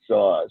Piedmont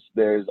sauce.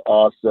 There's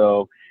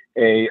also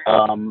a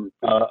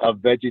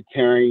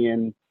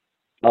vegetarian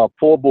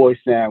po' boy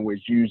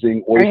sandwich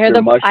using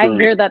oyster mushrooms. I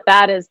hear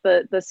that is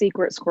the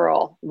secret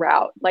squirrel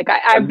route. Like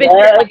I've been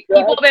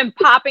people have been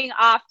popping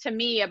off to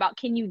me about,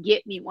 can you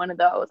get me one of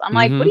those? I'm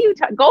like, what are you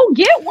go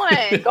get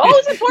one. Go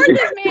support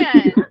this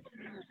man.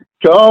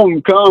 Come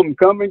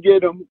and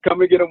get them.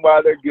 Come and get them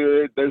while they're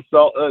good. There's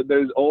salt.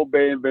 There's Old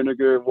Bay and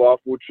vinegar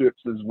waffle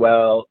chips as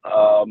well.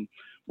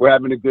 We're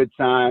having a good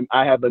time.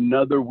 I have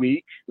another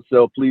week,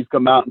 so please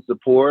come out and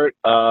support.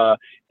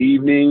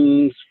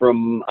 Evenings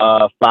from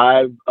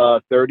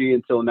 5:30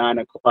 until 9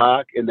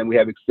 o'clock, and then we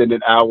have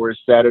extended hours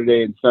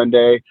Saturday and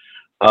Sunday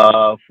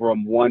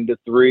from 1 to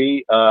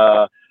 3.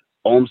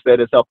 Olmsted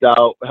has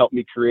helped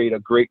me create a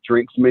great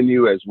drinks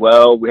menu as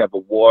well. We have a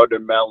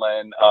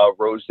watermelon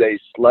rosé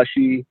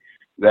slushy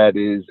that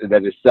is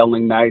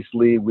selling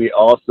nicely. We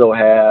also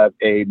have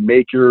a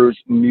Maker's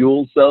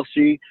Mule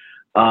slushy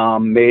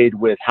made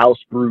with house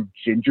brewed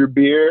ginger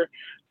beer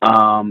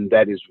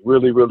that is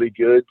really, really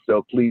good.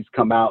 So please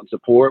come out and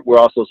support. We're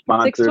also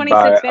sponsored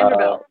by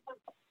Vanderbilt.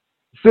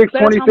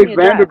 626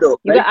 Vanderbilt.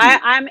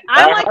 I'm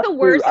like the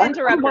worst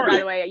interrupter, by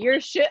the way.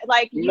 You should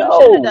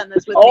have done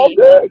this with me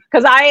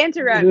because I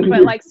interrupt.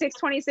 But like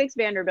 626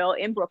 Vanderbilt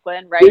in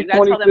Brooklyn, right? You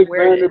guys tell them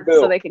where it is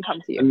so they can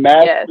come to you.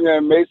 Yes.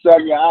 You're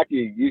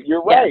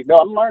right. Yes. No,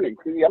 I'm learning.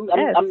 See,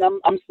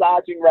 I'm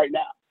staging right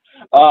now.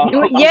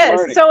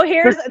 Yes. So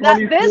here's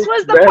this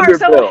was the part.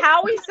 So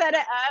how we set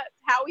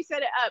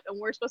it up, and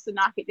we're supposed to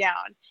knock it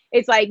down.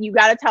 It's like, you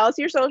got to tell us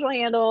your social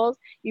handles.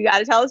 You got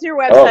to tell us your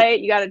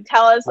website. You got to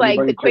tell us like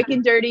the quick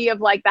and dirty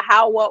of like the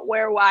how, what,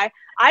 where, why.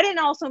 I didn't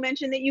also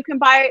mention that you can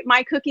buy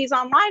my cookies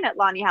online at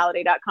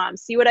LonnieHoliday.com.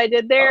 See what I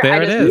did there? There I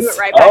it just is. threw it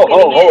right back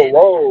in.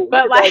 Whoa.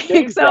 But like,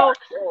 so,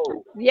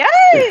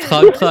 yes.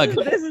 Plug.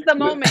 This is the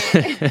moment.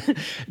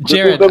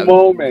 Jared, this is the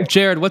moment.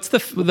 Jared, what's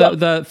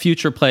the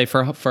future play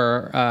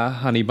for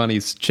Honey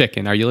Bunny's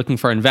chicken? Are you looking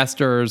for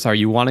investors? Are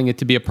you wanting it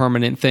to be a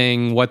permanent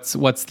thing? What's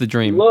the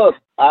dream? Look,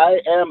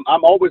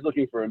 I'm always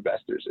looking for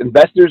investors.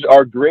 Investors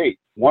are great.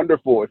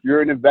 Wonderful. If you're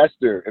an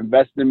investor,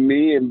 invest in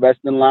me, invest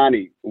in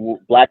Lonnie.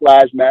 Black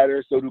Lives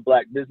Matter, so do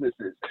Black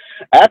businesses.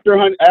 After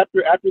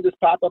this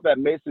pop-up at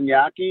Maison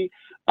Yaki,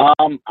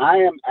 I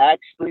am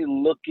actually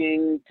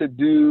looking to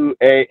do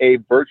a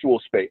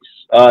virtual space,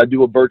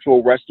 do a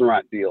virtual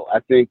restaurant deal. I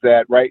think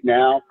that right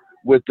now,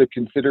 with the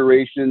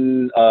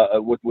consideration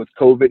with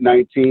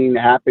COVID-19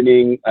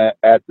 happening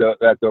at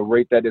the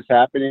rate that it's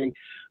happening,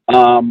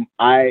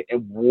 I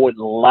would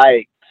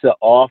like to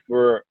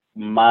offer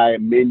my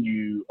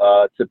menu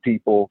to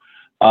people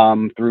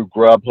through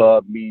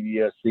Grubhub,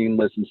 Media,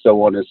 Seamless, and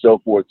so on and so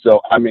forth. So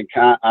I'm in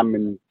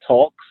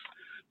talks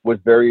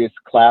with various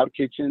cloud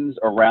kitchens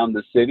around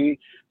the city.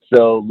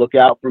 So look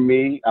out for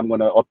me. I'm going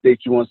to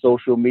update you on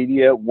social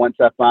media. Once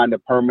I find a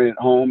permanent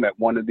home at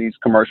one of these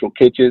commercial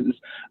kitchens,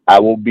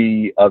 I will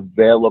be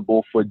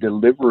available for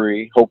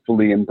delivery,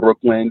 hopefully in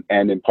Brooklyn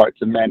and in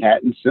parts of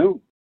Manhattan soon.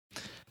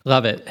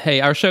 Love it.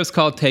 Hey, our show's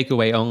called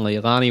Takeaway Only.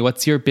 Lonnie,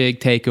 what's your big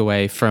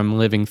takeaway from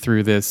living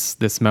through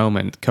this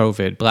moment?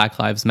 COVID, Black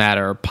Lives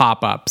Matter,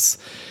 pop-ups.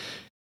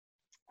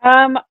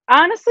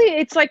 Honestly,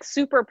 it's like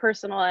super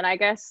personal, and I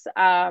guess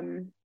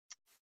the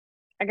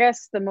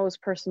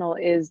most personal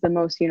is the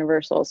most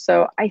universal.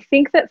 So I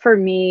think that for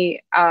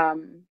me,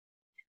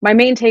 my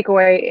main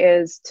takeaway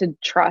is to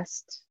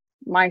trust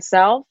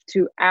myself,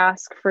 to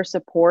ask for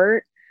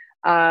support,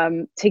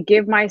 to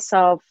give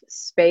myself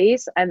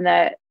space, and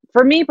that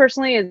for me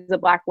personally, as a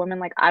Black woman,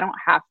 like I don't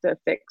have to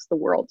fix the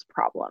world's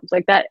problems.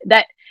 Like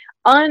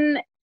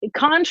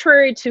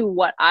contrary to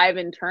what I've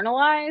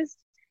internalized,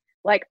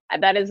 like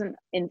that isn't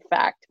in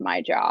fact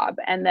my job,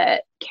 and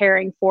that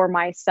caring for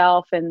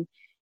myself and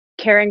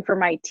caring for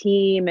my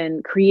team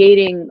and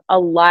creating a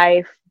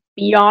life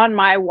beyond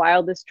my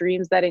wildest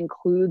dreams that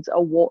includes a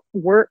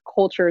work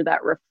culture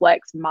that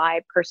reflects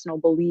my personal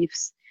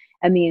beliefs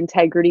and the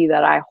integrity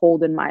that I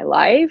hold in my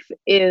life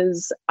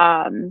is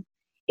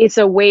it's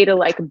a way to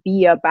like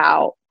be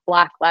about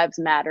Black Lives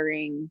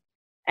Mattering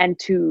and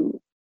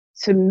to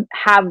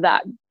have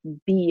that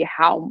be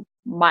how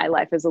my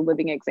life is a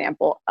living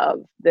example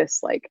of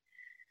this like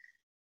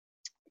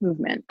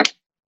movement.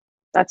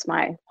 That's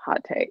my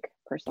hot take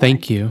personally.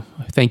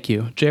 Thank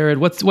you. Jared,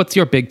 what's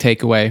your big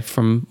takeaway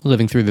from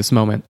living through this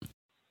moment?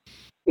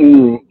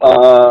 Be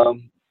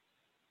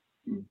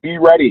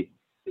ready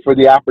for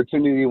the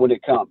opportunity when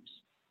it comes,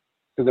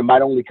 because it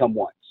might only come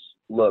once.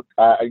 Look,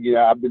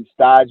 I've been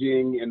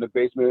staging in the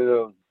basement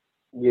of,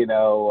 we've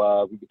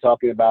been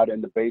talking about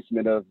in the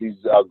basement of these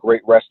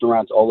great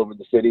restaurants all over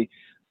the city.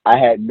 I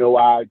had no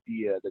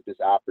idea that this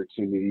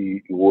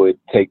opportunity would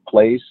take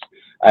place.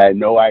 I had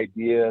no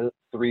idea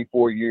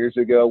 3-4 years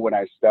ago when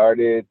I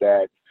started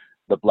that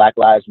the Black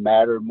Lives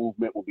Matter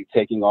movement will be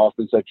taking off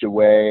in such a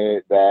way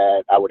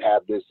that I would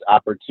have this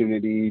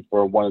opportunity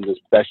for one of the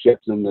best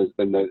chefs in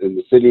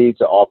the city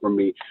to offer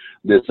me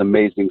this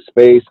amazing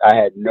space. I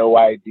had no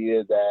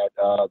idea that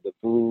the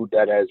food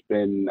that has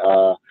been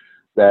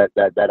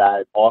that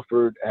I've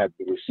offered have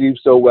been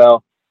received so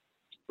well.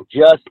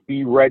 Just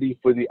be ready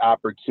for the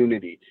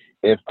opportunity.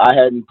 If I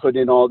hadn't put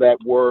in all that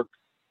work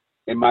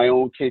in my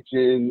own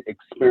kitchen,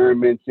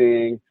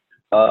 experimenting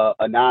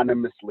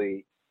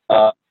anonymously,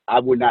 I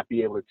would not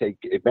be able to take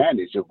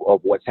advantage of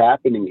what's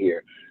happening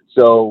here.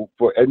 So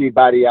for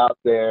anybody out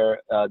there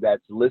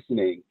that's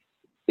listening,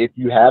 if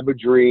you have a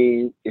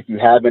dream, if you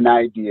have an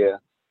idea,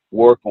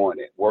 work on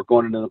it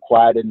in the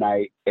quiet of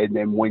night. And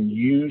then when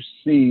you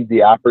see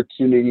the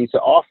opportunity to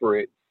offer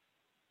it,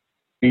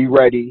 be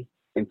ready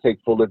and take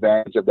full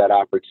advantage of that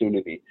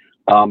opportunity,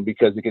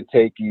 because it can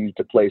take you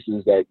to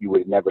places that you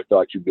would have never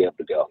thought you'd be able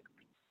to go.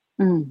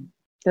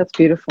 That's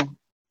beautiful.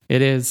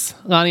 It is.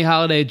 Lonnie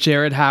Holiday,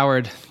 Jared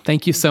Howard,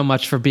 thank you so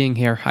much for being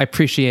here. I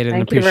appreciate it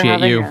and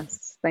appreciate you.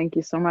 Us. Thank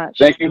you so much.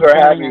 Thank you for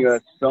having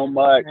us so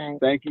much. Right.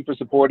 Thank you for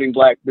supporting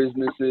Black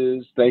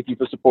businesses. Thank you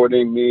for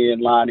supporting me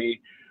and Lonnie.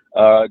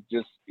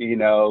 Continue we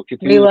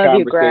love the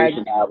you, Greg.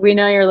 out. We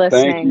know you're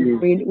listening. Thank you.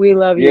 We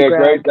love you,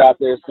 Greg. Greg's out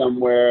there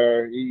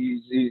somewhere.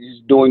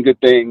 He's doing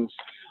good things.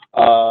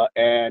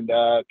 And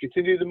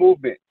continue the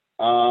movement.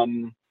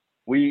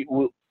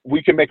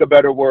 We can make a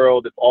better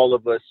world if all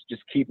of us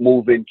just keep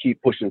moving,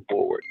 keep pushing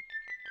forward.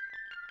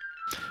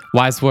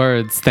 Wise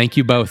words. Thank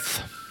you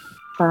both.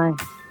 Bye.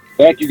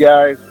 Thank you,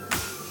 guys.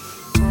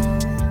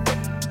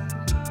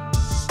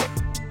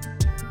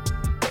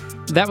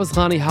 That was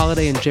Lonnie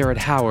Holiday and Jared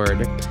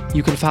Howard.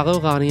 You can follow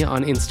Lonnie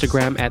on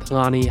Instagram at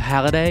Lonnie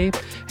Holiday,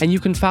 and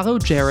you can follow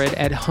Jared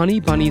at Honey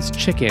Bunny's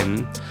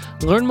Chicken.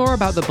 Learn more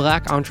about the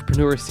Black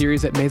Entrepreneur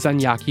Series at Maison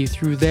Yaki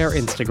through their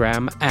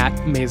Instagram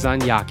at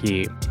Maison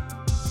Yaki.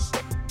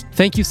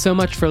 Thank you so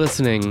much for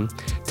listening.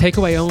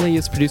 Takeaway Only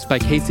is produced by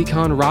Casey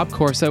Kahn, Rob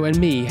Corso, and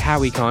me,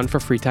 Howie Kahn, for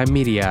Freetime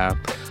Media.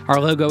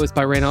 Our logo is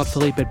by Reynald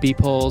Philippe at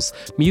Beepholes,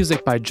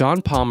 music by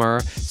John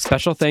Palmer.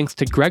 Special thanks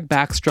to Greg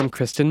Backstrom,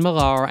 Kristen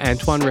Millar,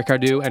 Antoine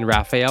Ricardou, and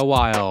Raphael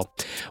Weil.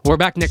 We're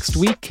back next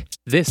week.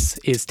 This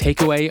is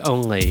Takeaway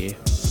Only.